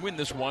back and win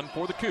this one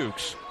for the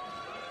Cougs.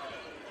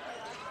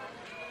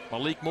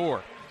 Malik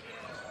Moore,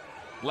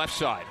 left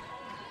side.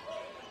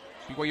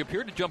 BYU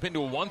appeared to jump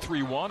into a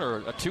 1-3-1 or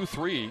a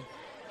 2-3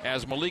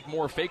 as Malik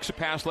Moore fakes a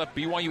pass left.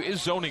 BYU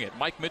is zoning it.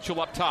 Mike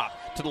Mitchell up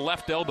top to the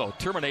left elbow.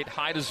 Terminate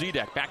high to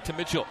Zedek. Back to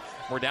Mitchell.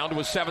 We're down to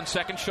a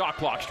 7-second shot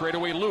clock. Straight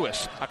away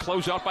Lewis. A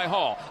closeout by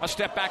Hall. A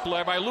step back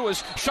by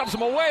Lewis. Shoves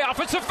him away.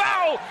 Offensive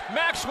foul!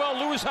 Maxwell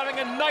Lewis having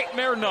a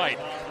nightmare night.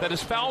 That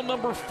is foul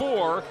number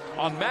 4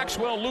 on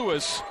Maxwell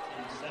Lewis.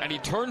 And he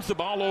turns the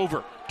ball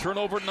over.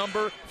 Turnover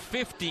number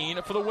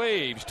 15 for the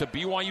Waves to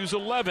BYU's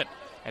 11.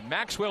 And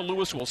Maxwell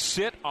Lewis will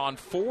sit on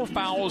 4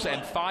 fouls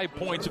and 5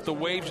 points if the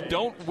Waves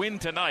don't win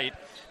tonight.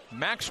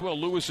 Maxwell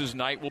Lewis's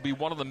night will be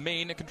one of the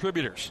main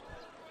contributors.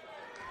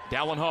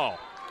 Dallin Hall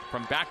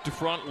from back to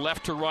front,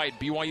 left to right.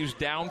 BYU's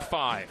down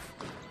 5.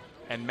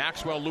 And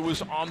Maxwell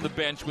Lewis on the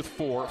bench with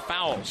 4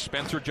 fouls.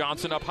 Spencer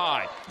Johnson up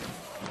high.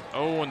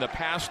 Oh, and the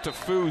pass to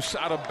Foose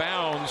out of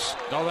bounds.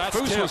 No, that's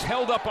Foose was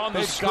held up on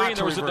the screen.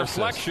 There was a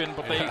deflection,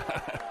 but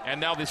and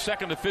now the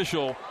second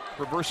official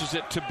reverses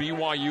it to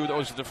BYU. That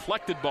was a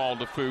deflected ball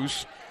to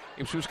Foose.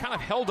 It was kind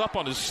of held up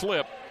on his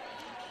slip.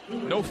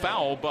 No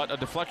foul, but a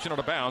deflection out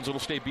of bounds. It'll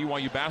stay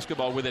BYU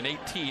basketball with an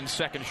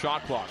 18-second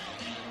shot clock.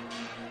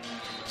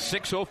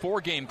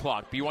 6:04 game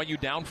clock. BYU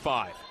down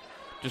 5.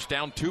 Just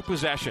down 2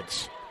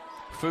 possessions.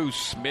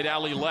 Foose,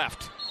 mid-alley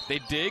left. They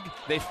dig,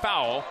 they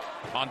foul.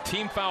 On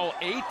team foul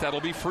 8,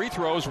 that'll be free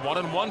throws.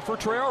 1-1 for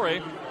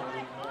Traore.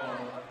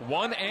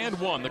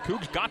 1-1. The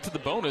Cougs got to the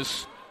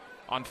bonus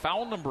on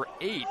foul number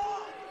 8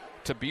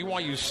 to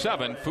BYU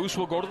 7. Foose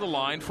will go to the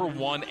line for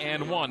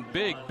 1-1.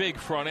 Big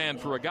front end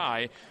for a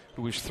guy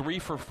who is 3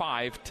 for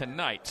 5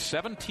 tonight.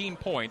 17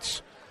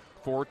 points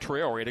for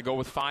Traore to go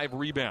with 5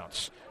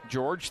 rebounds.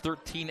 George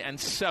 13 and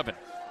 7.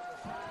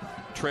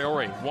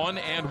 Traore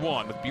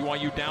 1-1 with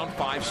BYU down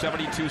 5,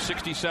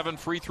 72-67.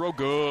 Free throw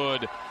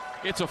good.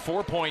 It's a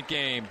 4-point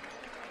game.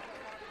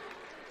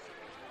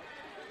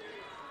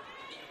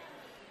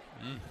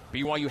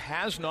 BYU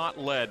has not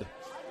led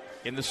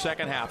in the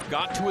second half.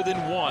 Got to within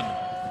 1.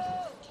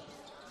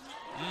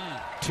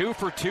 2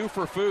 for 2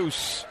 for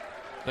Foose.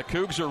 The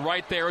Cougs are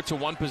right there. It's a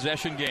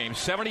 1-possession game.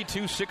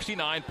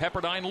 72-69.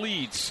 Pepperdine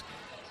leads.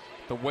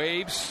 The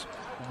Waves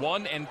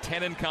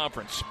 1-10 in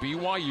conference.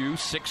 BYU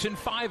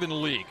 6-5 in the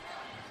league.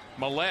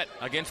 Millette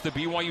against the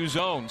BYU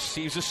zone.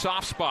 Sees a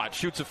soft spot.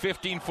 Shoots a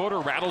 15-footer.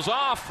 Rattles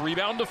off.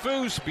 Rebound to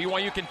Foose.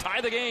 BYU can tie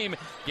the game.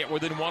 Get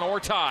within 1 or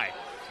tie.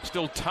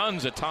 Still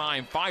tons of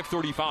time.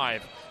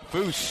 5:35.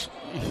 Foose.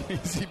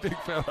 Easy, big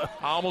fella.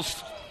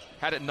 Almost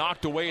had it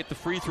knocked away at the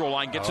free throw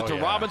line. Gets it to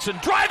Robinson.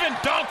 Drive and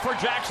dunk for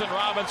Jackson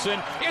Robinson.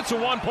 It's a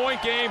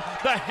 1-point game.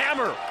 The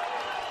hammer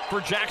for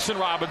Jackson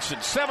Robinson.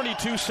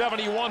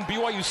 72-71.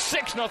 BYU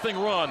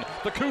 6-0 run.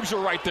 The Cougs are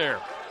right there.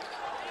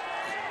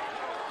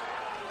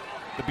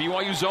 The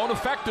BYU zone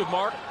effective,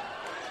 Mark.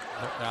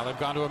 Now they've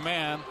gone to a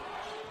man.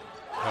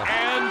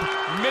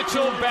 And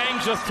Mitchell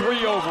bangs a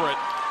 3 over it.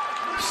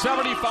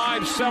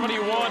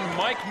 75-71.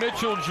 Mike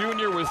Mitchell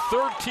Jr. with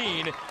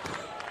 13.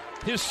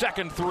 His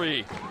second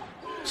 3.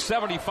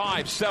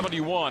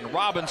 75-71.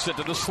 Robinson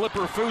to the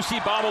slipper. Foose,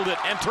 he bobbled it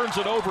and turns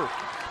it over.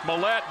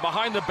 Millette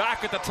behind the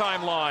back at the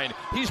timeline.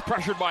 He's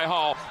pressured by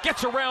Hall.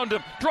 Gets around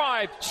him.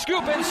 Drive,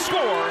 scoop, and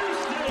score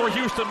for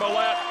Houston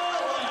Millette.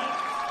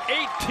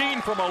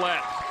 18 for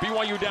Millette.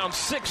 BYU down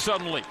 6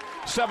 suddenly.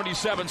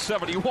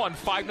 77-71.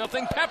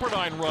 5-0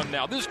 Pepperdine run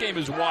now. This game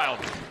is wild.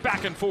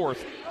 Back and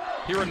forth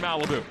here in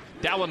Malibu.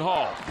 Dallin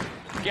Hall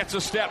gets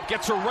a step,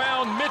 gets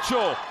around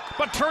Mitchell,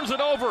 but turns it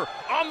over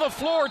on the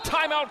floor.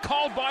 Timeout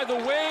called by the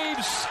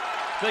Waves.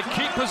 They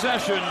keep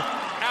possession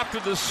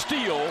after the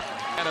steal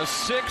and a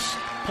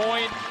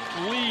 6-point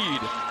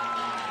lead.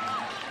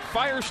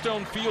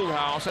 Firestone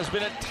Fieldhouse has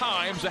been at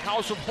times a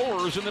house of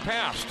horrors in the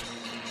past.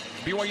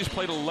 BYU's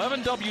played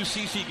 11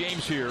 WCC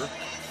games here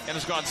and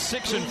has gone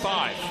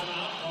 6-5.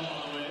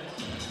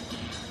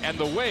 And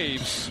the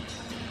Waves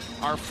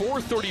are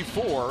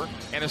 4-34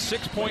 and a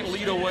 6-point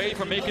lead away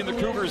from making the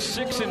Cougars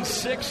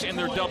 6-6 in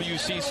their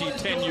WCC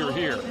tenure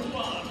here.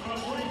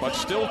 But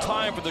still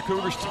time for the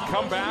Cougars to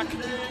come back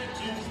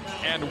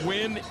and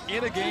win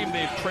in a game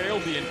they've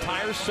trailed the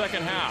entire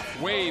second half.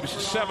 Waves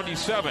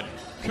 77,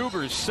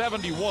 Cougars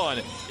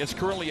 71. It's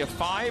currently a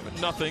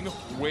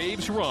 5-0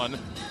 Waves run.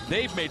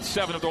 They've made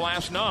 7 of their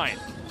last 9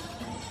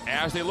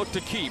 as they look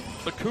to keep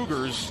the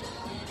Cougars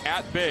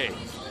at bay.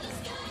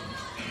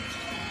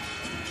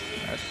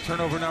 That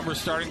turnover number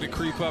starting to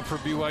creep up for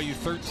BYU.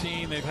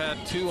 13. They've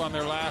had 2 on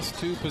their last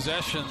 2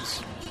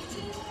 possessions.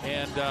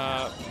 And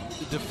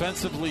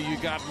defensively, you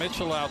got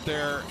Mitchell out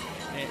there,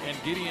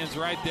 and Gideon's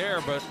right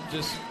there, but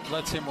just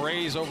lets him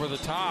raise over the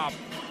top.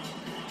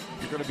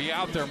 You're going to be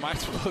out there, might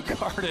as well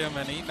guard him,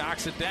 and he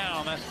knocks it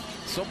down.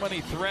 So many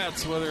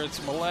threats, whether it's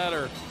Millette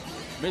or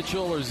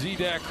Mitchell or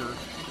Zedek or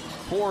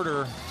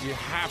Porter, you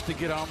have to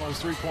get on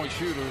those three-point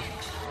shooters.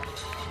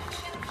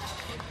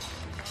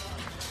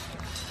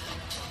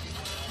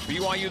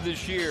 BYU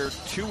this year,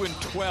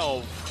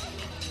 2-12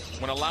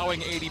 when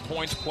allowing 80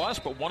 points plus,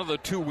 but one of the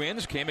 2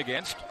 wins came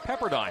against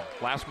Pepperdine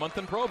last month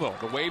in Provo.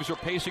 The Waves are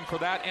pacing for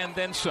that and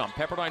then some.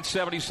 Pepperdine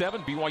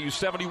 77, BYU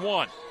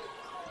 71.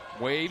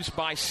 Waves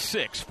by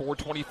 6,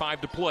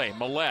 4:25 to play.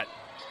 Millette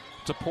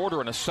to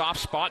Porter in a soft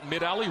spot,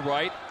 mid-alley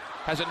right.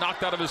 Has it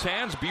knocked out of his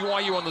hands.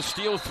 BYU on the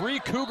steal. 3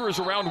 Cougars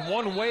around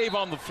 1 Wave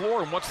on the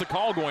floor, and what's the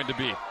call going to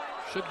be?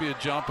 Should be a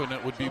jump, and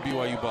it would be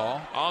BYU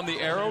ball. On the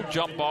arrow,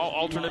 jump ball,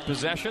 alternate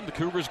possession. The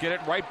Cougars get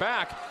it right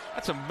back.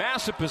 That's a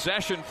massive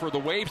possession for the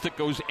Waves that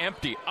goes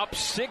empty. Up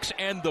 6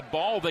 and the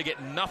ball, they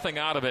get nothing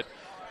out of it.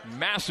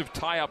 Massive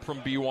tie-up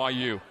from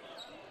BYU.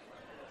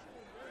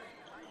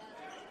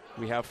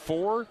 We have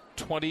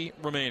 4:20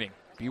 remaining.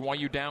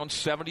 BYU down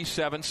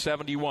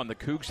 77-71. The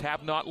Cougs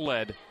have not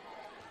led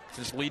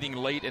since leading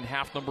late in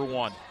half number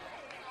 1.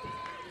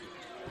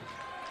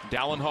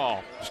 Dallin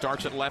Hall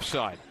starts at left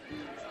side.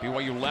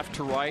 BYU left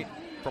to right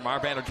from our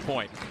vantage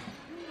point.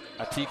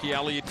 Atiki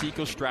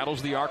Aliatiko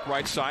straddles the arc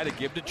right side. A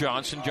give to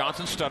Johnson.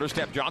 Johnson stutter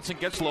step. Johnson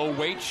gets low.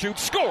 Waits,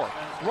 shoots, score!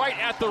 Right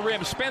at the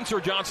rim.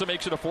 Spencer Johnson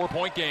makes it a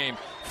 4-point game.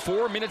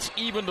 4 minutes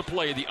even to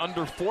play. The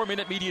under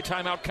 4-minute media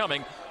timeout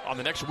coming. On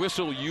the next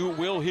whistle, you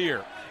will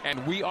hear.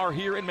 And we are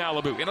here in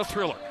Malibu in a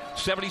thriller.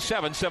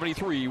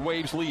 77-73.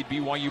 Waves lead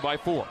BYU by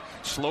 4.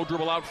 Slow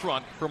dribble out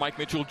front for Mike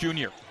Mitchell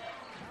Jr.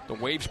 The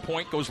Waves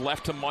point goes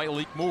left to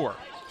Malik Moore.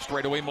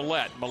 Straight away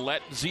Millette.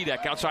 Millette,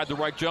 Zedek outside the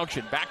right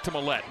junction. Back to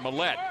Millette.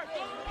 Millette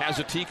has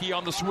Atiki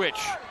on the switch.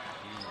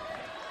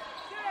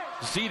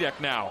 Zedek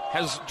now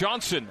has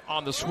Johnson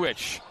on the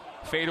switch.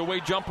 Fadeaway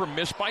jumper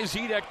missed by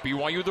Zedek.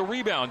 BYU the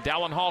rebound.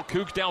 Dallin Hall,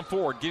 Cougs down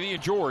forward.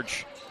 Gideon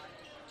George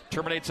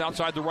terminates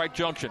outside the right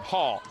junction.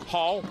 Hall,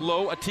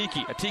 low,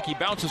 Atiki. Atiki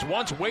bounces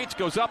once, waits,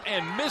 goes up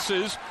and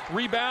misses.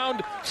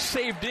 Rebound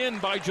saved in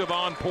by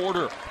Javon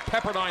Porter.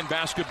 Pepperdine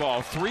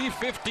basketball,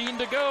 3:15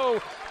 to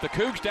go. The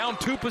Cougs down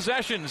 2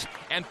 possessions,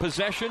 and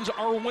possessions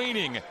are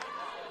waning. I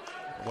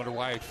wonder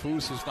why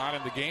Foose is not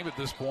in the game at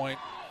this point.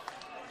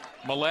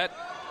 Millette,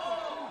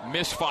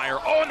 misfire.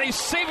 Oh, and they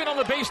save it on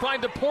the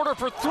baseline to Porter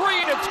for 3,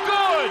 and it's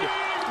good!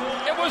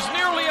 It was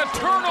nearly a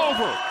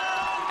turnover.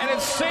 And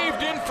it's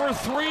saved in for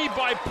 3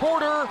 by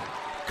Porter.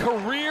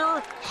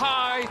 Career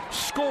high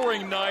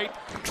scoring night.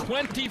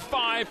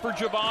 25 for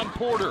Javon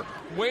Porter.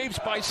 Waves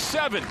by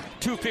 7.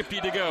 2:50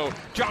 to go.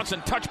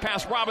 Johnson touch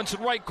pass Robinson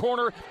right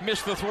corner.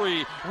 Missed the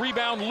 3.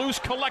 Rebound loose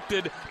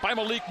collected by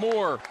Malik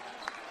Moore.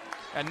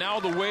 And now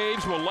the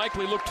Waves will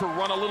likely look to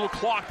run a little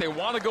clock. They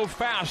want to go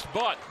fast,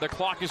 but the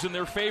clock is in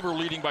their favor,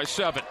 leading by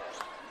 7.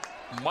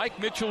 Mike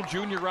Mitchell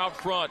Jr. out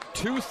front.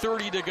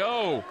 2:30 to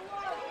go.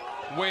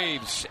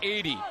 Waves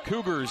 80,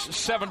 Cougars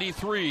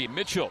 73.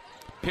 Mitchell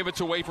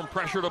pivots away from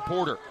pressure to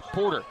Porter.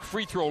 Porter,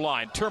 free throw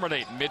line,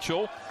 terminate.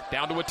 Mitchell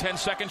down to a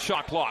 10-second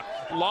shot clock.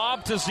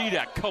 Lob to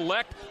Zedek,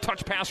 collect,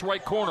 touch pass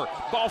right corner.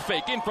 Ball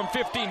fake in from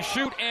 15,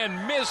 shoot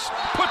and miss.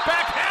 Put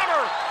back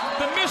hammer.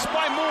 The miss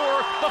by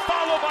Moore, the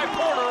follow by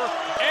Porter,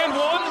 and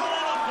one.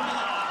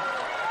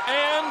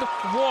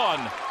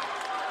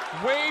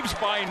 Waves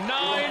by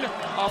 9.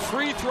 A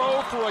free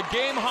throw for a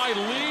game-high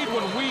lead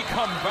when we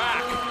come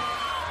back.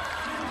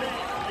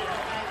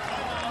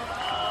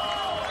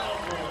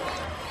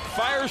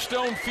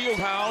 Firestone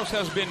Fieldhouse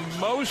has been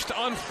most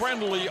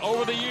unfriendly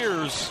over the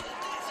years,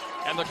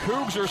 and the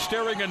Cougs are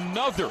staring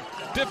another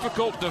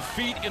difficult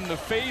defeat in the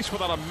face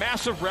without a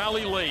massive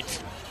rally late.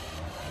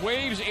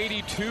 Waves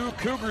 82,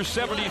 Cougars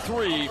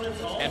 73,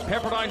 and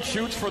Pepperdine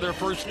shoots for their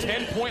first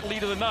 10-point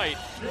lead of the night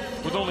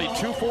with only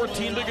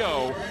 2:14 to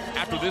go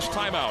after this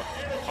timeout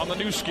on the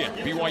new skin,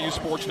 BYU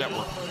Sports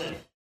Network.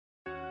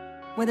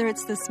 Whether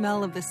it's the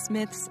smell of the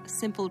Smith's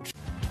Simple...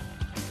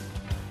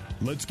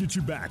 Let's get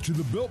you back to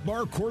the Built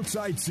Bar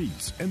courtside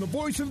seats and the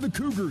voice of the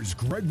Cougars,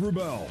 Greg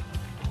Wrubell.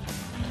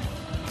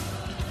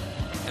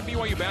 And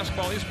BYU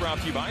basketball is brought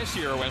to you by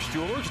Sierra West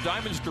Jewelers.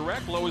 Diamonds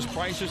Direct, lowest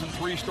prices in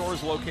 3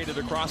 stores located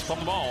across from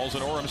the malls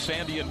in Orem,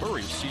 Sandy, and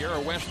Murray. Sierra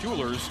West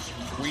Jewelers,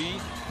 we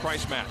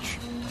price match.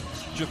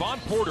 Javon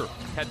Porter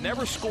had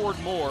never scored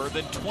more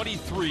than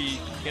 23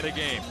 in a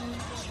game.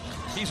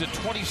 He's at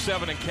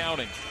 27 and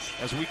counting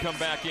as we come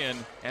back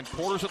in, and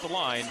Porter's at the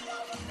line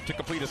to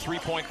complete a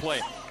 3-point play.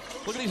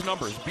 Look at these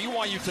numbers.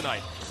 BYU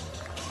tonight,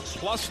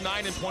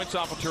 +9 in points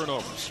off of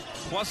turnovers,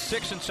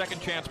 +6 in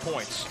second chance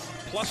points,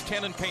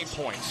 +10 in paint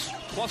points,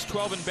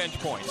 +12 in bench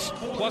points,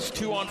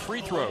 +2 on free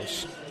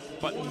throws,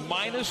 but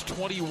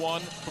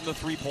 -21 from the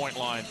 3-point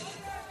line.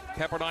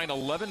 Pepperdine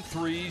 11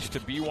 threes to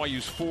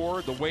BYU's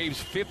 4. The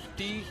Waves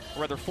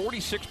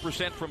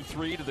 46% from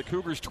 3 to the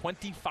Cougars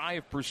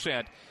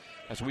 25%.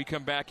 As we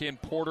come back in,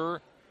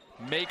 Porter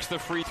makes the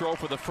free throw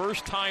for the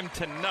first time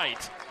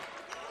tonight.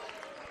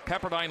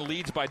 Pepperdine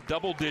leads by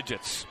double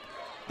digits.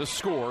 The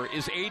score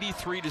is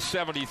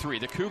 83-73.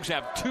 The Cougs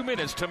have 2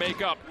 minutes to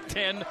make up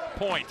 10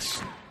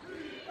 points.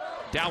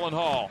 Dallin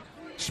Hall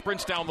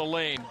sprints down the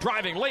lane,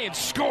 driving lane,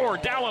 score.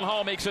 Dallin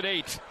Hall makes it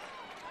 8.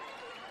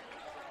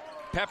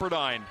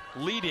 Pepperdine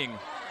leading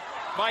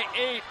by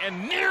 8,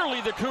 and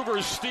nearly the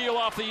Cougars steal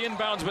off the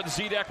inbounds, but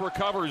Zedek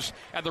recovers,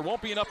 and there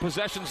won't be enough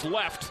possessions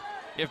left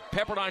if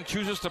Pepperdine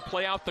chooses to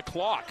play out the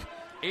clock.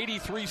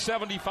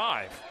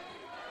 83-75.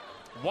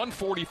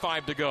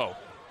 1:45 to go.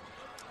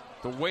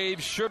 The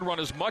Waves should run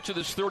as much of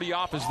this 30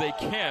 off as they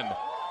can.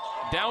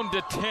 Down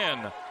to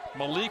 10.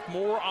 Malik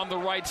Moore on the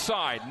right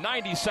side.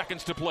 90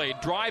 seconds to play.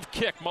 Drive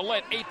kick.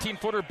 Millette,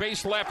 18-footer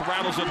base left,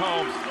 rattles it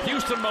home.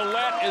 Houston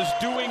Millette is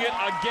doing it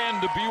again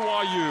to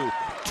BYU.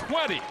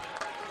 20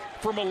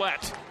 for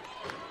Millette.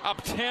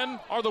 Up 10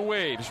 are the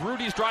Waves.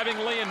 Rudy's driving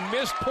lane,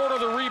 missed. Porter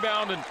the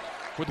rebound, and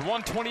with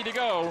 1:20 to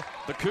go,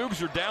 the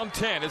Cougs are down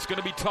 10. It's going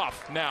to be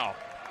tough now.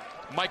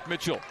 Mike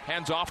Mitchell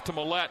hands off to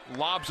Millette,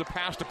 lobs a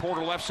pass to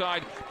Porter left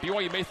side.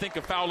 BYU may think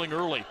of fouling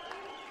early.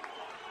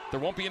 There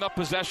won't be enough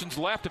possessions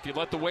left if you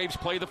let the Waves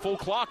play the full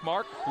clock,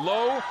 Mark.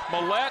 Low,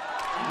 Millette,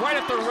 right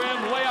at the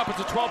rim, layup. It's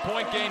a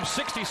 12-point game,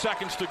 60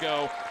 seconds to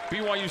go.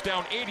 BYU's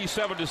down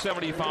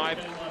 87-75.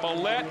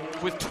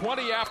 Millette with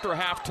 20 after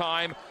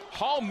halftime.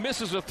 Hall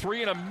misses a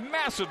three and a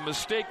massive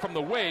mistake from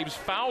the Waves,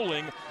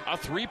 fouling a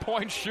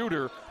three-point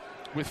shooter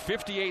with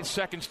 58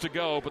 seconds to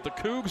go. But the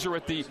Cougs are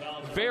at the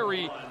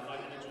very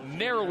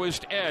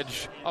narrowest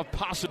edge of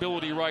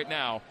possibility right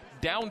now.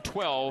 Down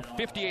 12,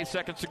 58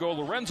 seconds to go.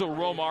 Lorenzo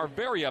Romar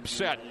very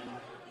upset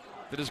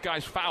that his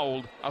guys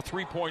fouled a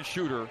three-point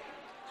shooter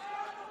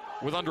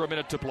with under a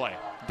minute to play.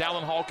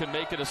 Dallin Hall can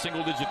make it a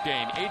single-digit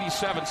game.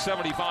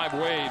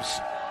 87-75 Waves.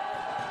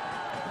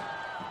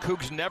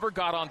 Cougs never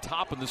got on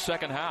top in the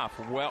second half.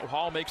 Well,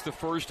 Hall makes the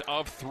first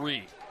of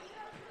three.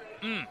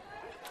 Yeah,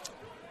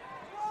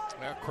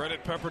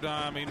 credit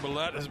Pepperdine. I mean,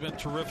 Millette has been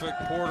terrific.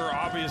 Porter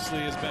obviously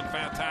has been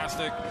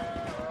fantastic.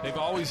 They've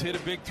always hit a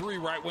big three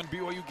right when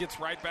BYU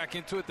gets right back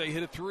into it. They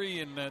hit a three,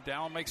 and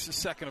Dallin makes the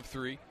second of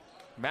three.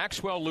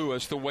 Maxwell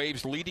Lewis, the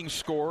Waves' leading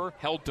scorer,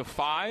 held to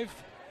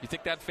 5. You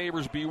think that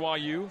favors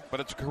BYU? But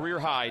it's a career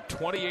high.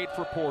 28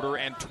 for Porter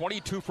and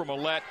 22 for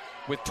Millette,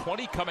 with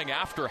 20 coming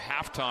after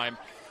halftime.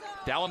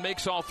 Dallin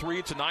makes all three.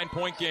 It's a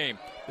 9-point game.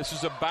 This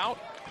is about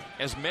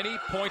as many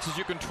points as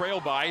you can trail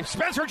by.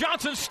 Spencer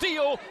Johnson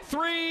steal,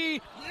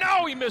 three.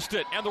 No, he missed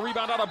it. And the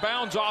rebound out of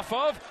bounds off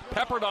of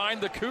Pepperdine.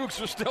 The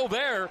Cougs are still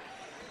there.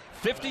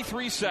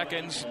 53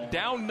 seconds,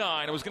 down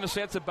 9. I was going to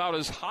say it's about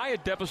as high a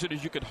deficit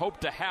as you could hope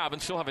to have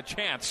and still have a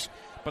chance.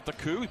 But the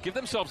Cougs give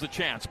themselves a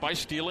chance by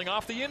stealing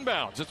off the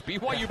inbounds. It's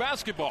BYU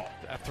basketball.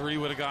 That three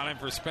would have gone in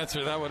for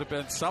Spencer. That would have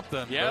been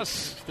something. Yes.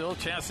 Still a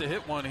chance to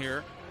hit one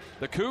here.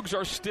 The Cougs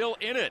are still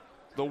in it.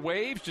 The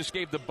Waves just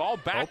gave the ball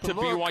back to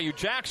BYU.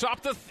 Jacks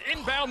off the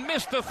inbound,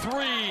 missed the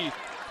three.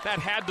 That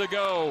had to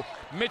go.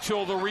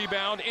 Mitchell, the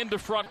rebound, into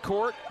front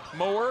court.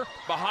 Mower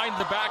behind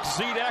the back,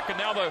 Zedek, and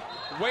now the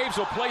Waves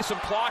will play some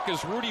clock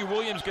as Rudy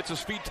Williams gets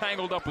his feet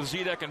tangled up with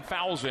Zedek and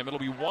fouls him. It'll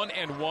be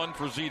 1-and-1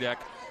 for Zedek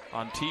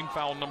on team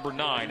foul number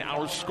 9.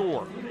 Our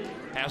score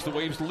has the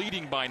Waves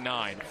leading by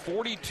 9.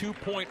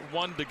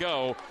 42.1 to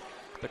go.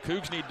 The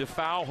Cougs need to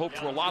foul, hope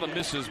for a lot of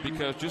misses,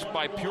 because just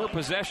by pure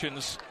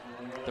possessions,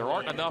 there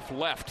aren't enough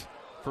left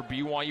for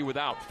BYU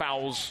without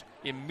fouls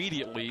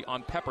immediately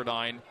on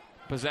Pepperdine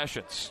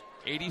possessions.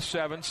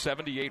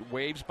 87-78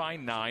 Waves by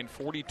 9,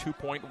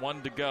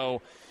 42.1 to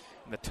go.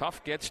 And the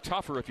tough gets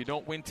tougher. If you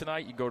don't win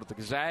tonight, you go to the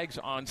Zags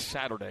on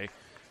Saturday,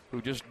 who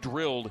just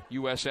drilled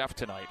USF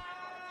tonight.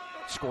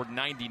 Scored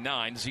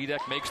 99.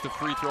 Zedek makes the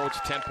free throw. It's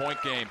a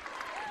 10-point game.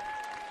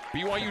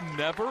 BYU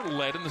never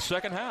led in the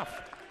second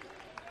half.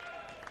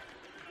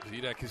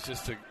 Zedek is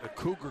just a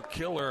Cougar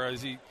killer,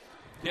 as he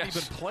didn't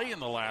even play in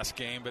the last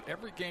game, but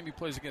every game he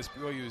plays against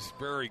BYU is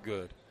very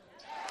good.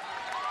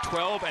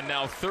 12 and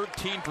now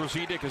 13 for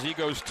Zedek as he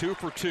goes 2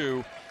 for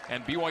 2,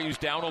 and BYU's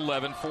down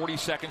 11, 40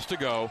 seconds to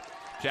go.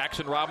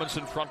 Jackson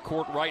Robinson front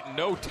court right,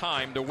 no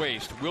time to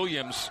waste.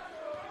 Williams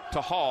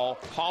to Hall.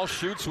 Hall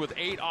shoots with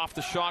 8 off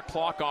the shot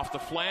clock, off the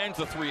flange.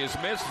 The three is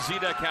missed.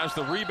 Zedek has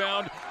the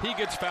rebound. He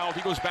gets fouled.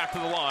 He goes back to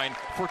the line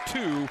for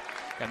 2,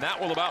 and that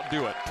will about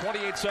do it.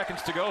 28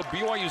 seconds to go.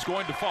 BYU's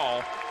going to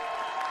fall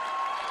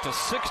to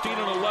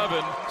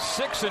 16-11,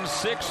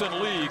 6-6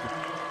 in league.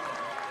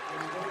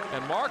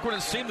 And Mark, when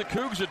it seemed the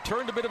Cougs had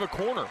turned a bit of a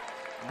corner.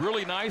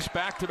 Really nice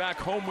back-to-back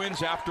home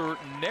wins after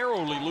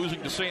narrowly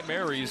losing to St.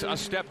 Mary's. A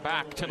step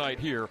back tonight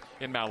here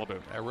in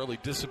Malibu. A really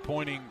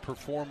disappointing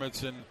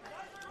performance in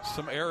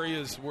some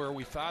areas where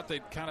we thought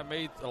they'd kind of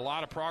made a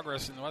lot of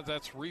progress, and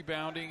that's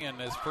rebounding, and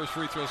his first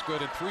free throw is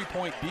good. And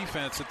three-point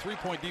defense. A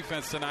three-point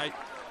defense tonight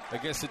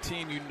against a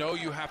team you know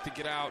you have to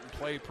get out and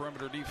play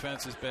perimeter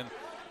defense has been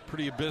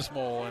pretty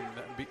abysmal, and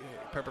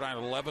Pepperdine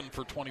 11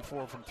 for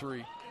 24 from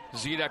 3.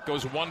 Zedek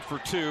goes 1 for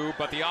 2,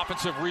 but the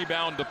offensive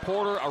rebound to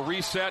Porter, a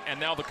reset, and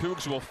now the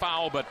Cougs will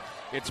foul, but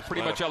it's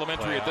pretty much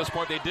elementary at this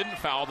point. They didn't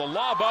foul. The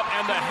lob up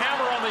and the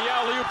hammer on the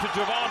alley-oop to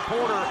Javon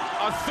Porter.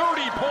 A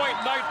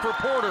 30-point night for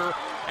Porter,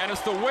 and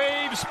it's the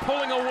Waves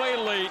pulling away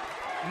late.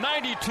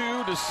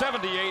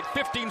 92-78,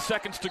 15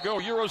 seconds to go.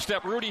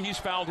 Eurostep Rudy, he's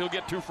fouled. He'll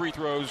get 2 free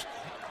throws.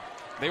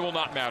 They will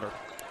not matter.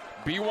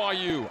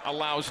 BYU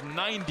allows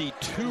 92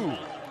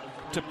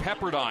 to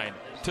Pepperdine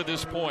to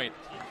this point.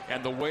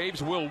 and the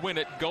Waves will win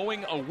it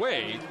going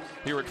away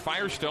here at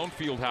Firestone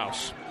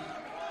Fieldhouse.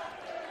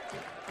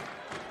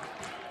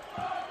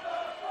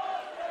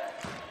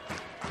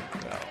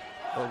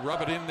 We'll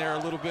rub it in there a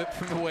little bit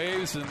from the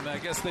Waves, and I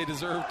guess they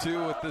deserve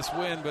to with this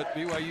win, but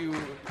BYU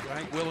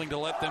ain't willing to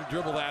let them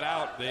dribble that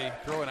out. They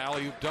throw an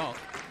alley-oop dunk.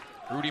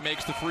 Rudy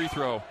makes the free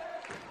throw.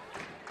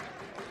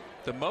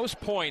 The most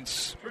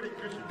points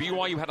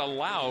BYU had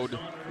allowed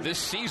this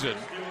season,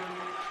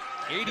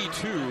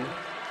 82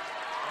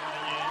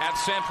 at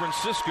San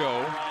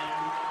Francisco,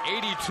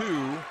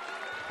 82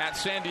 at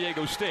San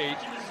Diego State,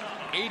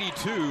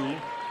 82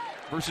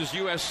 versus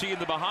USC in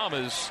the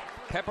Bahamas.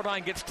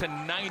 Pepperdine gets to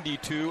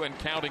 92 and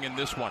counting in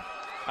this one.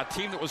 A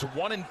team that was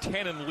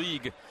 1-10 in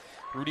league.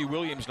 Rudy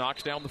Williams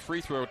knocks down the free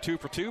throw, 2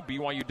 for 2.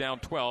 BYU down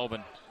 12,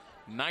 and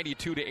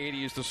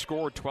 92-80 is the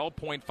score.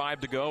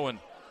 12.5 to go, and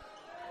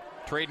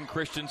Traden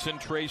Christensen,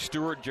 Trey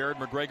Stewart, Jared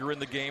McGregor in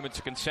the game. It's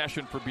a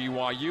concession for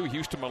BYU.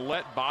 Houston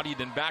Millette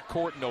bodied in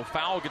backcourt, no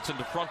foul. Gets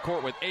into front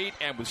court with 8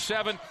 and with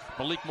 7.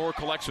 Malik Moore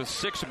collects with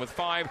 6 and with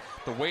 5.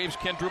 The Waves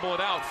can dribble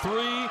it out. 3,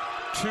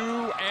 2,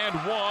 and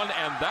 1,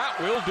 and that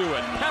will do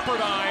it.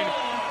 Pepperdine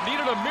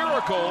needed a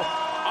miracle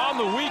on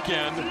the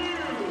weekend.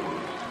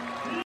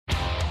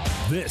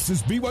 This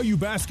is BYU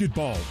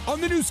basketball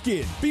on the new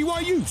skin,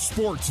 BYU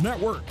Sports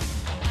Network.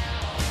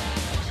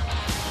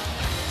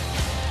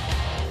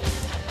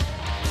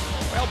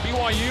 Well,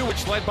 BYU,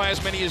 which led by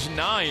as many as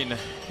 9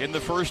 in the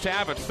first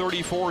half at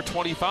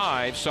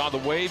 34-25, saw the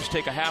Waves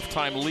take a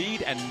halftime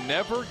lead and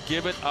never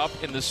give it up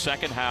in the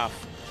second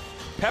half.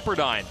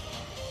 Pepperdine,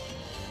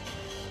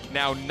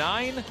 now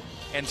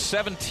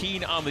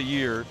 9-17 on the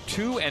year,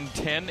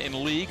 2-10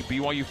 in league.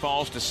 BYU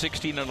falls to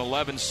 16-11,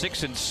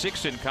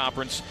 6-6 in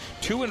conference,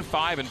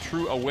 2-5 in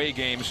true away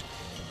games.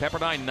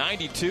 Pepperdine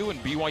 92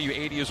 and BYU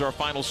 80 is our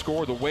final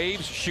score. The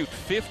Waves shoot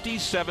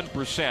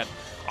 57%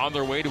 on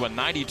their way to a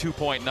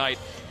 92-point night,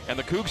 and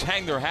the Cougs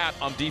hang their hat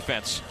on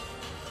defense.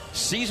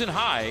 Season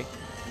high,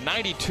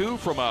 92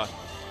 from a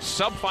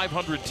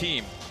sub-500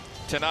 team.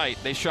 Tonight,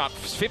 they shot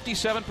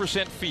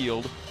 57%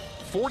 field,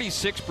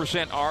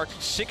 46% arc,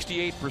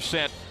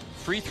 68%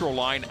 free throw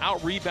line,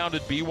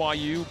 out-rebounded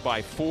BYU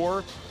by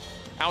 4,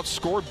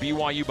 outscored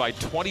BYU by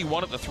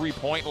 21 at the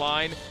three-point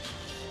line,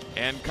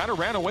 and kind of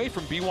ran away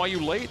from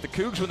BYU late. The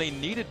Cougs, when they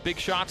needed big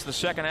shots in the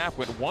second half,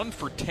 went 1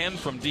 for 10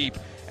 from deep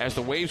as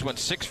the Waves went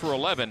 6 for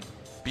 11.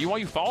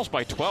 BYU falls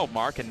by 12,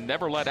 Mark, and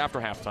never led after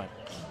halftime.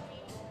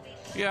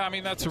 Yeah, I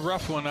mean, that's a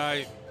rough one.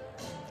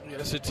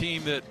 It's a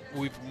team that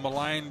we've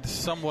maligned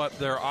somewhat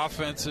their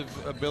offensive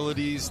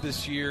abilities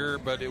this year,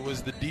 but it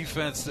was the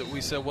defense that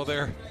we said, well,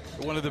 they're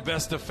one of the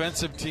best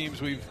defensive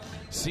teams we've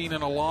seen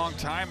in a long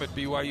time at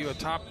BYU, a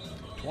top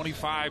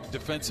 25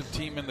 defensive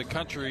team in the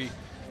country.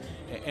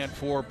 And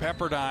for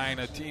Pepperdine,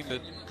 a team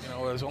that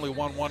has only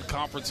won one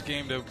conference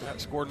game, to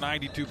score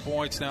 92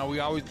 points. Now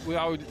we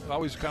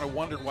always kind of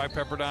wondered why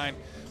Pepperdine,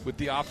 with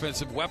the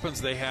offensive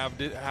weapons they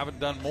haven't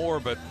done more.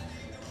 But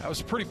that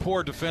was a pretty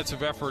poor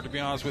defensive effort, to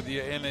be honest with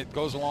you. And it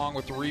goes along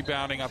with the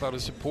rebounding. I thought it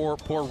was a poor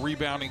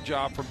rebounding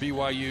job from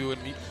BYU, and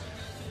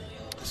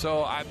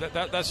so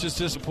that's just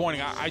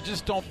disappointing. I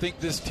just don't think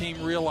this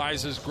team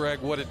realizes, Greg,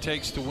 what it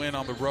takes to win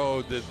on the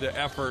road. The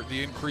effort,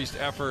 the increased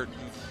effort.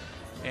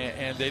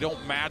 And they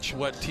don't match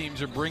what teams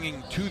are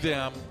bringing to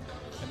them,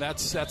 and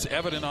that's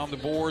evident on the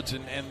boards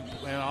and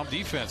on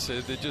defense.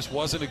 It just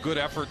wasn't a good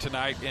effort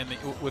tonight, and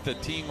with a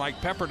team like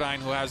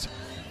Pepperdine,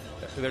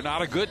 they're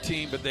not a good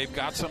team, but they've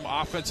got some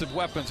offensive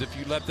weapons. If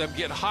you let them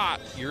get hot,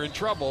 you're in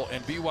trouble,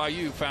 and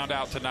BYU found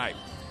out tonight.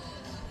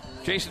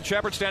 Jason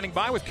Shepard standing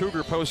by with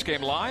Cougar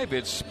Postgame Live.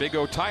 It's Big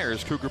O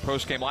Tires Cougar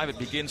Postgame Live. It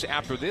begins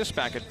after this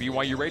back at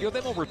BYU Radio.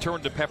 Then we'll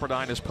return to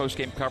Pepperdine as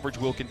postgame coverage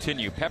will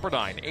continue.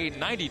 Pepperdine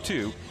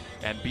 92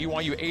 and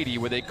BYU 80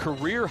 with a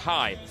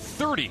career-high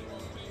 30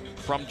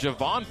 from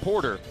Javon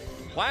Porter.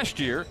 Last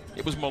year,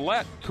 it was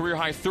Millette,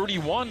 career-high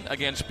 31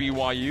 against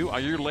BYU. A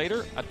year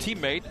later, a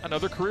teammate,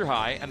 another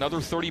career-high, another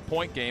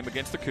 30-point game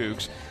against the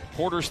Cougs.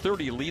 Porter's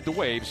 30 lead the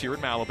Waves here in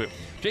Malibu.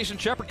 Jason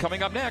Shepard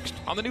coming up next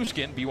on the new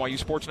skin, BYU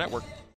Sports Network.